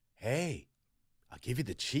line. Hey, I'll give you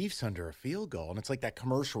the Chiefs under a field goal. And it's like that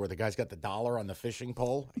commercial where the guy's got the dollar on the fishing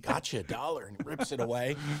pole. I got you $1 and he rips it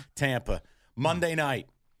away. Tampa. Monday night.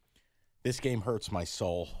 This game hurts my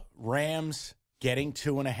soul. Rams getting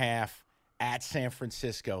 2.5 at San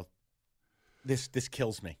Francisco. this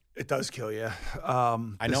kills me. It does kill you.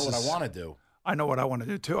 I know what I want to do. I know what I want to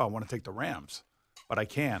do, too. I want to take the Rams, but I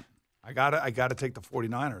can't. I gotta take the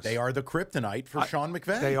 49ers. They are the kryptonite for Sean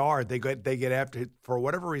McVay. They are. They get after, for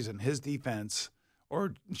whatever reason, his defense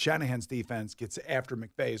or Shanahan's defense gets after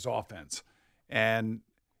McVay's offense. And,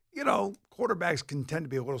 quarterbacks can tend to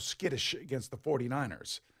be a little skittish against the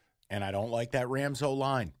 49ers. And I don't like that Rams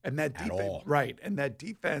O-line and that defense, at all. Right. And that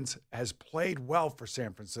defense has played well for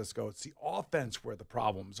San Francisco. It's the offense where the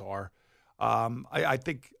problems are. I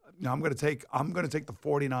think I'm going to take the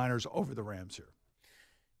 49ers over the Rams here.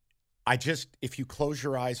 If you close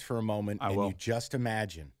your eyes for a moment you just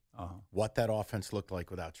imagine what that offense looked like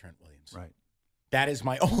without Trent Williams. Right. That is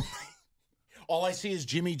my only. All I see is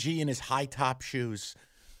Jimmy G in his high top shoes,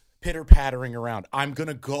 pitter-pattering around. I'm going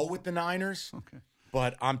to go with the Niners,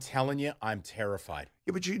 but I'm telling you, I'm terrified.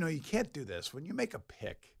 Yeah, but you can't do this. When you make a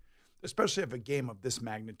pick, especially of a game of this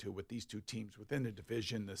magnitude with these two teams within the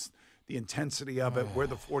division, the intensity of it, where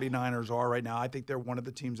the 49ers are right now, I think they're one of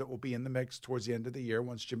the teams that will be in the mix towards the end of the year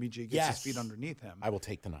once Jimmy G gets his feet underneath him. I will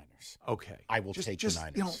take the Niners. Okay. I will take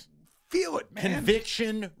the Niners. Feel it, man.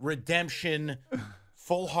 Conviction, redemption,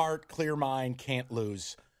 full heart, clear mind, can't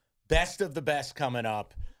lose. Best of the best coming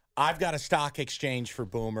up. I've got a stock exchange for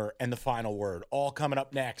Boomer and the final word. All coming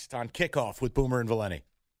up next on Kickoff with Boomer and Valenti.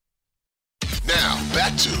 Now,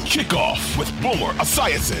 back to Kickoff with Boomer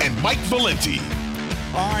Esiason and Mike Valenti.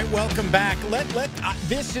 All right, welcome back.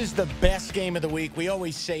 This is the best game of the week. We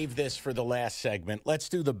always save this for the last segment. Let's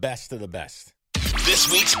do the best of the best.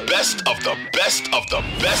 This week's best of the best of the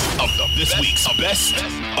best of the this week's best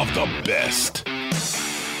of the best.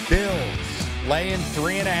 Bills laying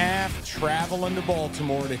 3.5, traveling to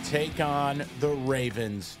Baltimore to take on the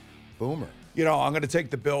Ravens. Boomer. I'm going to take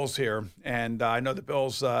the Bills here, and I know the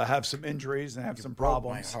Bills have some injuries and have some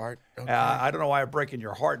problems. My heart. Okay. I don't know why I'm breaking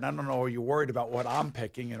your heart, and I don't know, are you worried about what I'm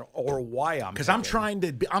picking or why I'm picking?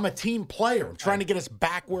 Because I'm a team player. I'm trying to get us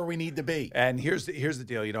back where we need to be. And here's the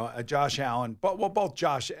deal. Josh Allen, both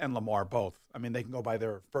Josh and Lamar, both. I mean, they can go by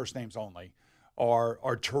their first names only.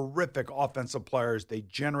 Are terrific offensive players. They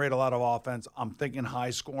generate a lot of offense. I'm thinking high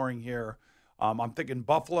scoring here. I'm thinking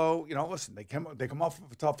Buffalo. Listen, they come off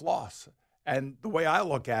of a tough loss. And the way I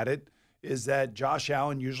look at it is that Josh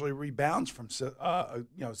Allen usually rebounds from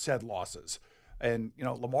said losses. And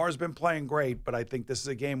Lamar's been playing great, but I think this is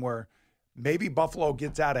a game where maybe Buffalo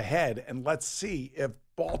gets out ahead, and let's see if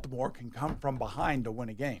Baltimore can come from behind to win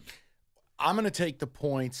a game. I'm going to take the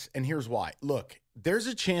points, and here's why. Look, there's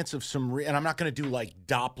a chance of and I'm not going to do like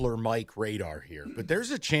Doppler Mike radar here, but there's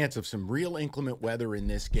a chance of some real inclement weather in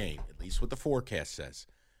this game, at least what the forecast says.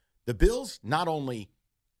 The Bills not only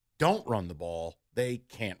don't run the ball, they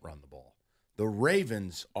can't run the ball. The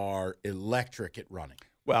Ravens are electric at running.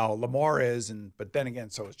 Well, Lamar is, but then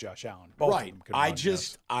again, so is Josh Allen. Both right. Of them can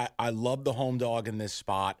run, I love the home dog in this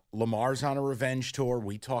spot. Lamar's on a revenge tour.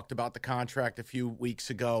 We talked about the contract a few weeks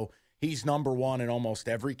ago. He's number one in almost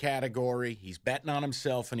every category. He's betting on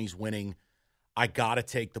himself, and he's winning. I got to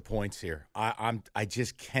take the points here. I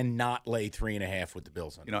just cannot lay 3.5 with the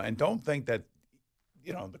Bills. And don't think that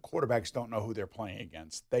the quarterbacks don't know who they're playing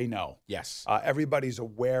against. They know. Yes. Everybody's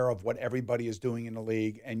aware of what everybody is doing in the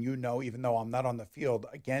league. And even though I'm not on the field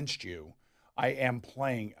against you, I am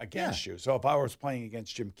playing against you. So if I was playing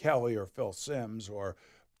against Jim Kelly or Phil Simms or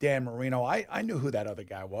Dan Marino, I knew who that other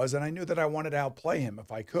guy was, and I knew that I wanted to outplay him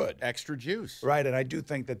if I could. Extra juice. Right, and I do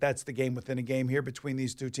think that that's the game within a game here between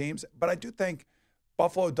these two teams. But I do think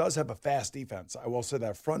Buffalo does have a fast defense. I will say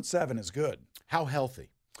that front seven is good. How healthy?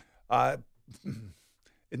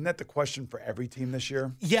 Isn't that the question for every team this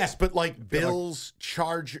year? Yes, but like Bills,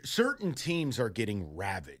 Chargers, certain teams are getting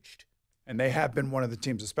ravaged. And they have been one of the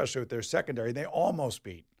teams, especially with their secondary. They almost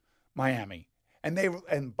beat Miami.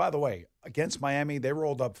 And by the way, against Miami, they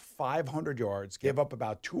rolled up 500 yards, gave up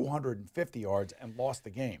about 250 yards, and lost the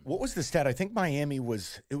game. What was the stat? I think Miami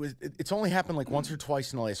it's only happened like once or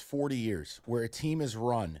twice in the last 40 years where a team has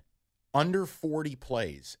run under 40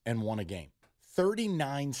 plays and won a game.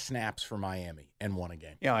 39 snaps for Miami and won a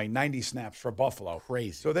game. Yeah, like 90 snaps for Buffalo.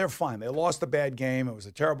 Crazy. So they're fine. They lost a bad game. It was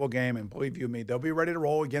a terrible game, and believe you me, they'll be ready to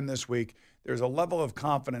roll again this week. There's a level of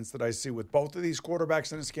confidence that I see with both of these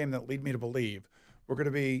quarterbacks in this game that lead me to believe we're going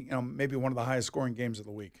to be, maybe one of the highest scoring games of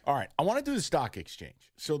the week. All right, I want to do the stock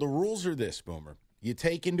exchange. So the rules are this, Boomer. You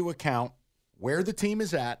take into account where the team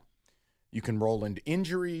is at. You can roll into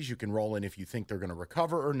injuries. You can roll in if you think they're going to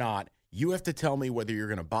recover or not. You have to tell me whether you're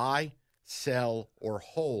going to buy, sell, or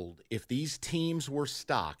hold if these teams were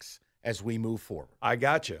stocks as we move forward. I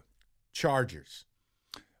got you. Chargers.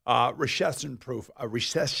 Recession proof.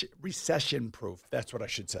 Recession proof. That's what I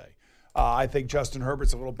should say. I think Justin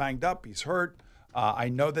Herbert's a little banged up. He's hurt. I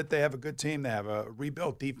know that they have a good team. They have a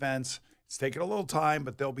rebuilt defense. It's taking a little time,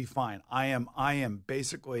 but they'll be fine. I am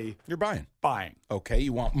basically You're buying. Buying. Okay,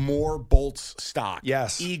 you want more Bolts stock.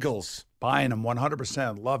 Yes. Eagles. Buying him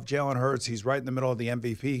 100%. Love Jalen Hurts. He's right in the middle of the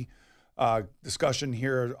MVP discussion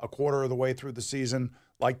here, a quarter of the way through the season.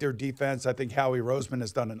 Like their defense, I think Howie Roseman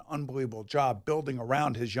has done an unbelievable job building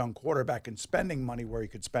around his young quarterback and spending money where he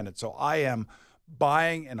could spend it. So I am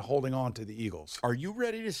buying and holding on to the Eagles. Are you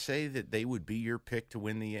ready to say that they would be your pick to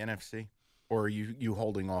win the NFC? Or are you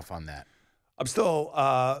holding off on that? I'm still,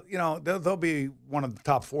 they'll be one of the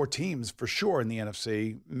top 4 teams for sure in the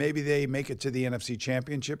NFC. Maybe they make it to the NFC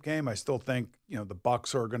Championship game. I still think, the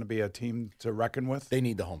Bucs are going to be a team to reckon with. They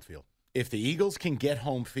need the home field. If the Eagles can get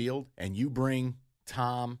home field and you bring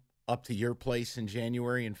Tom up to your place in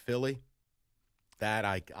January in Philly, that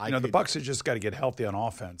the Bucs have just got to get healthy on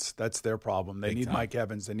offense. That's their problem. They need Mike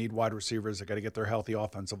Evans. They need wide receivers. They got to get their healthy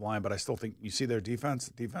offensive line. But I still think you see their defense.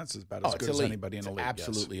 The defense is about as good as anybody in the league.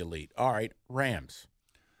 Absolutely elite. All right, Rams.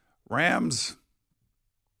 This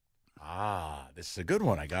is a good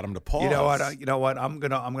one. I got them to pause. You know what? I'm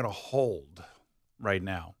gonna hold right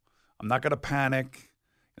now. I'm not gonna panic.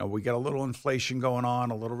 We got a little inflation going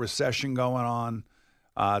on, a little recession going on.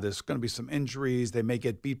 There's going to be some injuries. They may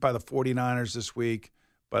get beat by the 49ers this week.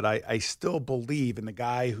 But I still believe in the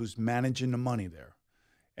guy who's managing the money there,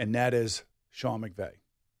 and that is Sean McVay.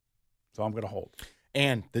 So I'm going to hold.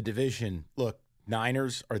 And the division, look,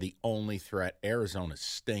 Niners are the only threat. Arizona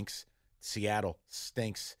stinks. Seattle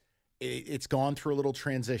stinks. It's gone through a little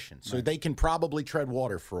transition. So they can probably tread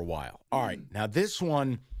water for a while. All right, now this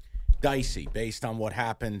one, dicey based on what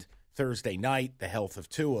happened Thursday night, the health of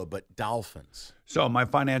Tua, but Dolphins. So my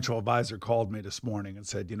financial advisor called me this morning and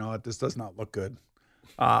said, you know what, this does not look good.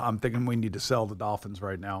 I'm thinking we need to sell the Dolphins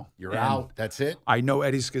right now. You're out. That's it? I know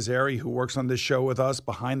Eddie Scazzeri, who works on this show with us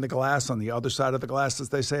behind the glass, on the other side of the glass, as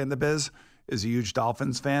they say in the biz, is a huge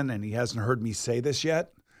Dolphins fan, and he hasn't heard me say this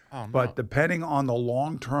yet. Oh, no. But depending on the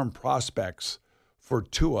long-term prospects for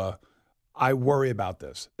Tua, I worry about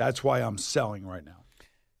this. That's why I'm selling right now.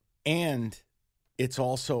 And it's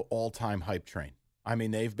also all-time hype train. I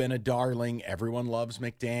mean, they've been a darling. Everyone loves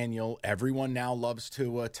McDaniel. Everyone now loves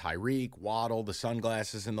Tua, Tyreek, Waddle, the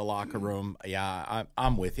sunglasses in the locker room. Yeah,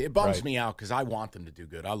 I'm with you. It bums me out because I want them to do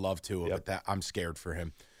good. I love Tua, but I'm scared for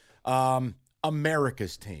him.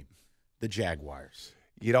 America's team, the Jaguars.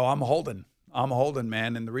 I'm holding. I'm holding,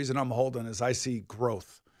 man. And the reason I'm holding is I see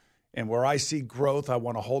growth. And where I see growth, I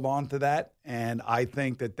want to hold on to that. And I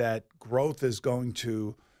think that growth is going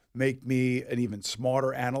to make me an even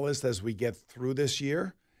smarter analyst as we get through this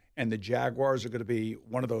year. And the Jaguars are going to be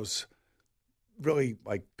one of those really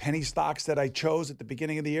like penny stocks that I chose at the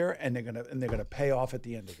beginning of the year, and they're going to pay off at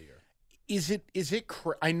the end of the year. Is it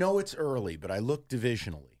I know it's early, but I look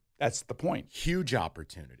divisionally. That's the point. Huge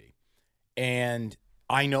opportunity. And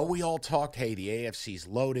I know we all talked, hey, the AFC's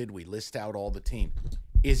loaded. We list out all the teams.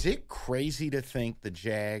 Is it crazy to think the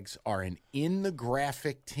Jags are an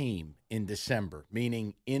in-the-graphic team in December,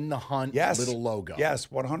 meaning in the hunt, little logo? Yes,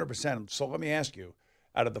 100%. So let me ask you,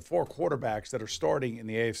 out of the 4 quarterbacks that are starting in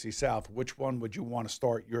the AFC South, which one would you want to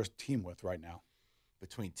start your team with right now?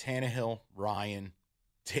 Between Tannehill, Ryan,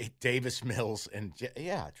 Davis Mills, and,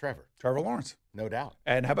 Trevor. Trevor Lawrence. No doubt.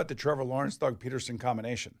 And how about the Trevor Lawrence-Doug Peterson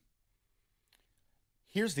combination?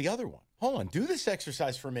 Here's the other one. Hold on. Do this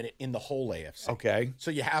exercise for a minute in the whole AFC. Okay.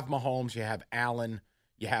 So you have Mahomes, you have Allen,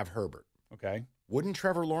 you have Herbert. Okay. Wouldn't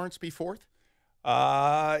Trevor Lawrence be 4th?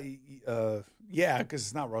 Yeah, because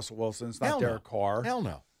it's not Russell Wilson. It's not Derek Carr. Hell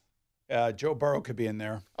no. Joe Burrow could be in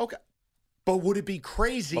there. Okay. But would it be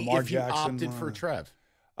crazy if you opted for Trev?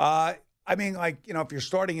 I mean, if you're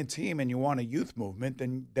starting a team and you want a youth movement,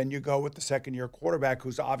 then you go with the second-year quarterback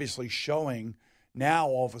who's obviously showing now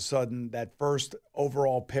all of a sudden that first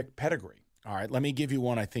overall pick pedigree. All right, let me give you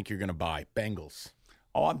one I think you're going to buy. Bengals.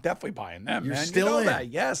 Oh, I'm definitely buying them, You're man. still in. That.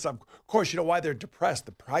 Yes, of course. You know why they're depressed.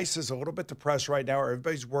 The price is a little bit depressed right now.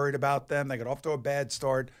 Everybody's worried about them. They got off to a bad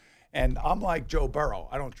start. And I'm like Joe Burrow.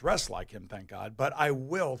 I don't dress like him, thank God, but I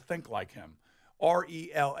will think like him.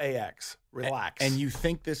 RELAX. Relax. And you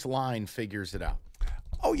think this line figures it out?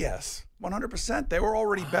 Oh, yes, 100%. They were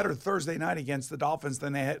already better Thursday night against the Dolphins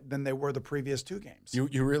than they were the previous 2 games.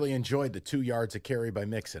 You really enjoyed the 2 yards of carry by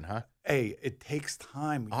Mixon, huh? Hey, it takes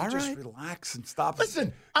time. Just relax and stop.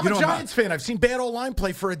 Listen, I'm a Giants fan. I've seen bad old line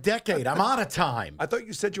play for a decade. I'm out of time. I thought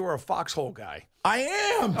you said you were a foxhole guy. I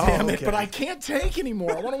am, damn it, but I can't take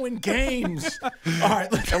anymore. I want to win games. All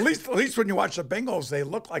right. At least when you watch the Bengals, they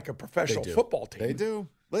look like a professional football team. They do.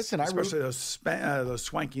 Listen, especially those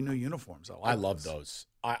swanky new uniforms. I love those.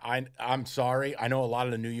 I'm sorry. I know a lot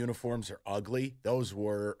of the new uniforms are ugly. Those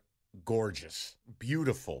were gorgeous,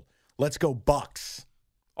 beautiful. Let's go Bucks.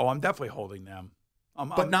 Oh, I'm definitely holding them.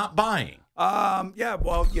 But not buying. Yeah,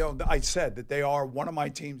 well, I said that they are one of my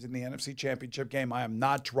teams in the NFC Championship game. I am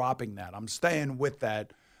not dropping that. I'm staying with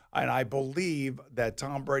that. And I believe that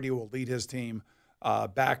Tom Brady will lead his team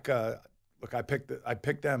back. Look, I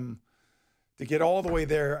picked them to get all the way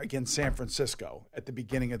there against San Francisco at the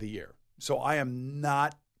beginning of the year. So I am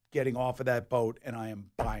not getting off of that boat, and I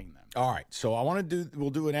am buying them. All right, so we'll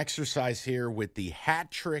do an exercise here with the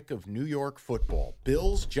hat trick of New York football.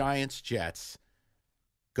 Bills, Giants, Jets.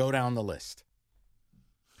 Go down the list.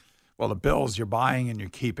 Well, the Bills you're buying and you're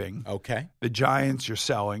keeping. Okay. The Giants you're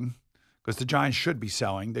selling, because the Giants should be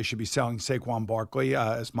selling. They should be selling Saquon Barkley,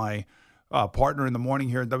 as my partner in the morning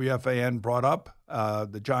here at WFAN brought up.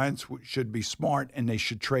 The Giants should be smart, and they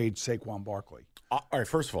should trade Saquon Barkley. All right,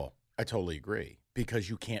 first of all, I totally agree, because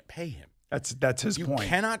you can't pay him. That's his point. You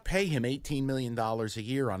cannot pay him $18 million a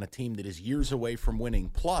year on a team that is years away from winning.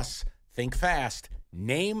 Plus, think fast.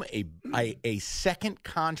 Name a second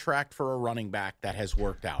contract for a running back that has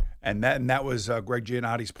worked out. And that was Greg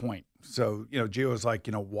Giannotti's point. So, Gio was like,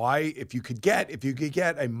 why, if you could get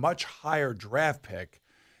a much higher draft pick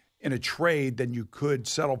in a trade than you could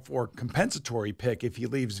settle for a compensatory pick if he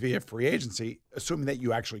leaves via free agency, assuming that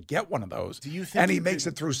you actually get one of those, and he makes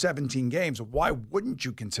it through 17 games, why wouldn't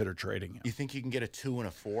you consider trading him? You think you can get a 2 and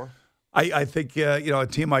a 4? I think, a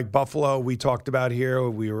team like Buffalo we talked about here,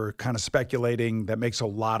 we were kind of speculating. That makes a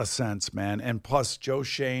lot of sense, man. And plus, Joe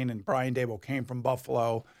Shane and Brian Daboll came from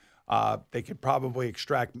Buffalo. They could probably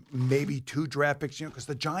extract maybe 2 draft picks, because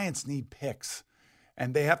the Giants need picks.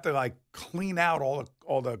 And they have to, clean out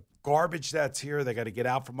all the garbage that's here. They got to get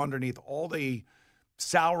out from underneath all the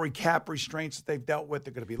salary cap restraints that they've dealt with.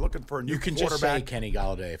 They're going to be looking for a new quarterback. You can just say Kenny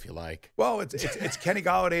Golladay if you like. Well, it's Kenny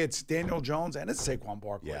Golladay, it's Daniel Jones, and it's Saquon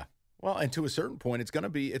Barkley. Yeah. Well, and to a certain point, it's going to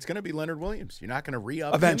be Leonard Williams. You're not going to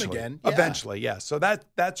re-up him again. Yeah. Eventually, yes. So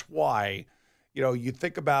that's why, you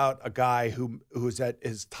think about a guy who's at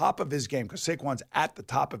his top of his game, because Saquon's at the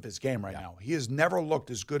top of his game right now. He has never looked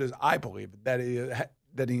as good as I believe that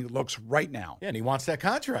he looks right now. Yeah, and he wants that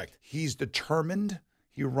contract. He's determined.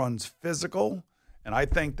 He runs physical. And I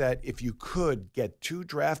think that if you could get 2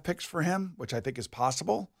 draft picks for him, which I think is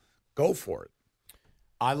possible, go for it.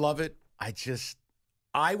 I love it.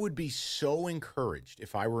 I would be so encouraged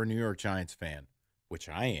if I were a New York Giants fan, which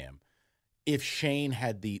I am, if Shane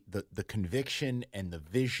had the conviction and the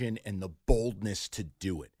vision and the boldness to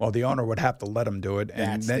do it. Well, the owner would have to let him do it.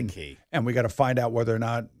 That's the key. And we got to find out whether or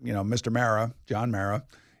not, Mr. Mara, John Mara,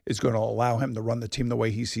 is going to allow him to run the team the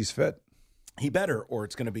way he sees fit. He better, or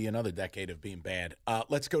it's going to be another decade of being bad.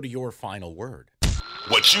 Let's go to your final word.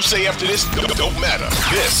 What you say after this don't matter.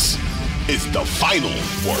 This is the final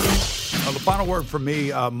word. The final word for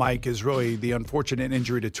me, Mike, is really the unfortunate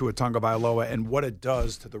injury to Tua Tagovailoa and what it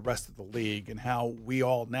does to the rest of the league and how we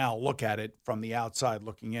all now look at it from the outside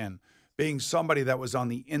looking in. Being somebody that was on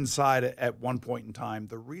the inside at one point in time,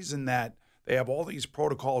 the reason that they have all these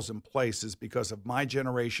protocols in place is because of my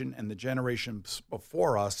generation and the generations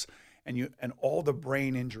before us and all the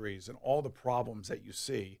brain injuries and all the problems that you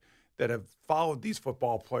see that have followed these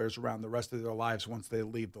football players around the rest of their lives once they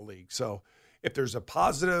leave the league. So if there's a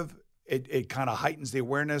positive, it kind of heightens the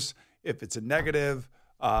awareness. If it's a negative,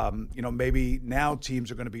 maybe now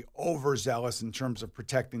teams are going to be overzealous in terms of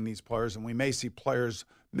protecting these players, and we may see players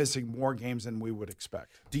missing more games than we would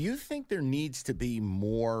expect. Do you think there needs to be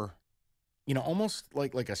more, almost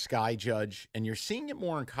like a sky judge, and you're seeing it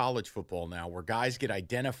more in college football now where guys get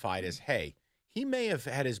identified as, hey, he may have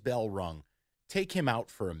had his bell rung. Take him out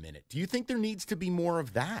for a minute. Do you think there needs to be more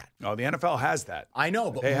of that? No, the NFL has that. I know,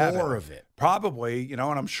 but more of it. Probably, and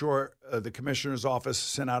I'm sure the commissioner's office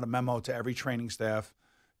sent out a memo to every training staff,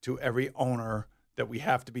 to every owner, that we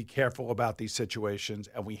have to be careful about these situations,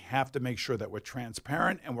 and we have to make sure that we're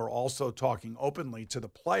transparent, and we're also talking openly to the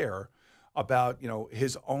player about,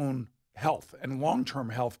 his own health and long-term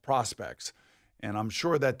health prospects. And I'm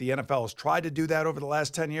sure that the NFL has tried to do that over the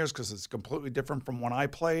last 10 years because it's completely different from when I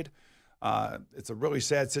played. It's a really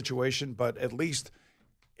sad situation, but at least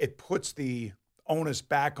it puts the onus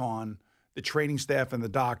back on the training staff and the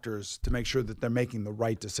doctors to make sure that they're making the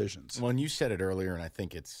right decisions. Well, and you said it earlier, and I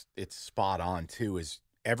think it's spot on, too, is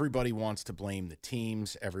everybody wants to blame the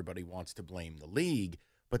teams, everybody wants to blame the league,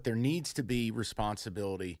 but there needs to be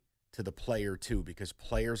responsibility to the player, too, because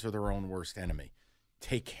players are their own worst enemy.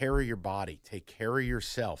 Take care of your body. Take care of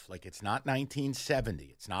yourself. Like, it's not 1970.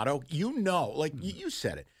 It's not, you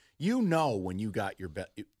said it. You know when you got your bell.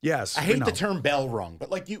 Yes. I hate the term bell rung,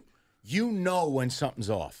 but like you know when something's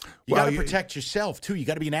off. You got to protect yourself, too. You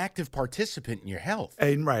got to be an active participant in your health.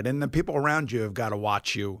 And right. And the people around you have got to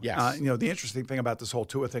watch you. Yes. The interesting thing about this whole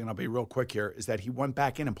Tua thing, and I'll be real quick here, is that he went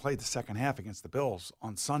back in and played the second half against the Bills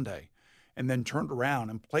on Sunday and then turned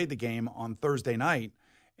around and played the game on Thursday night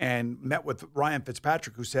and met with Ryan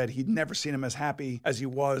Fitzpatrick, who said he'd never seen him as happy as he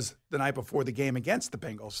was the night before the game against the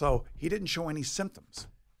Bengals. So he didn't show any symptoms.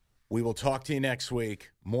 We will talk to you next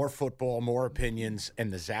week. More football, more opinions, and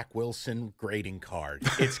the Zach Wilson grading card.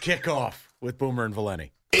 It's Kickoff with Boomer and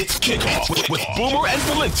Valenti. It's Kickoff with Boomer and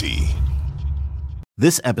Valenti.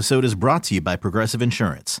 This episode is brought to you by Progressive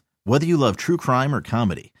Insurance. Whether you love true crime or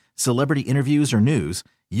comedy, celebrity interviews or news,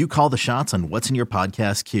 you call the shots on what's in your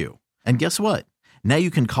podcast queue. And guess what? Now you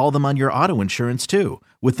can call them on your auto insurance too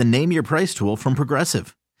with the Name Your Price tool from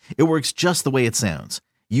Progressive. It works just the way it sounds.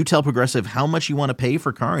 You tell Progressive how much you want to pay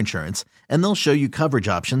for car insurance, and they'll show you coverage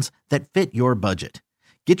options that fit your budget.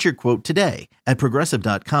 Get your quote today at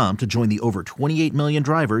Progressive.com to join the over 28 million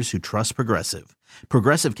drivers who trust Progressive.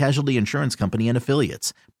 Progressive Casualty Insurance Company and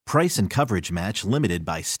Affiliates. Price and coverage match limited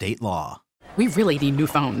by state law. We really need new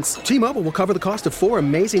phones. T-Mobile will cover the cost of 4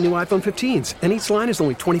 amazing new iPhone 15s, and each line is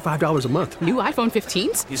only $25 a month. New iPhone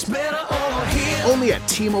 15s? It's better over here. Only at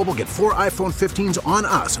T-Mobile, get 4 iPhone 15s on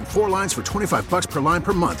us and 4 lines for $25 per line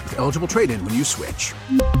per month with eligible trade-in when you switch.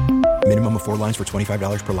 Minimum of 4 lines for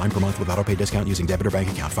 $25 per line per month with autopay discount using debit or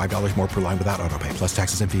bank account. $5 more per line without autopay, plus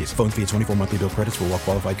taxes and fees. Phone fee at 24 monthly bill credits for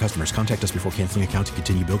well-qualified customers. Contact us before canceling account to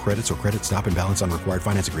continue bill credits or credit stop and balance on required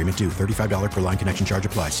finance agreement due. $35 per line connection charge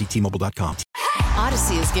applies. See T-Mobile.com.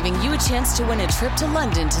 Odyssey is giving you a chance to win a trip to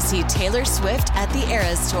London to see Taylor Swift at the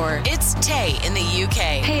Eras Tour. It's Tay in the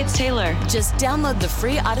UK. Hey, it's Taylor. Just download the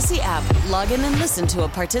free Odyssey app, log in and listen to a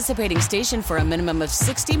participating station for a minimum of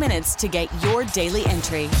 60 minutes to get your daily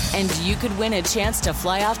entry. And you could win a chance to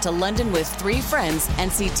fly off to London with 3 friends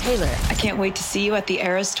and see Taylor. I can't wait to see you at the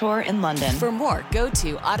Eras Tour in London. For more, go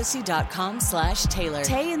to odyssey.com/Taylor.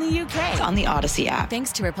 Tay in the UK. It's on the Odyssey app.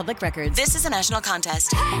 Thanks to Republic Records. This is a national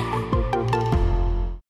contest.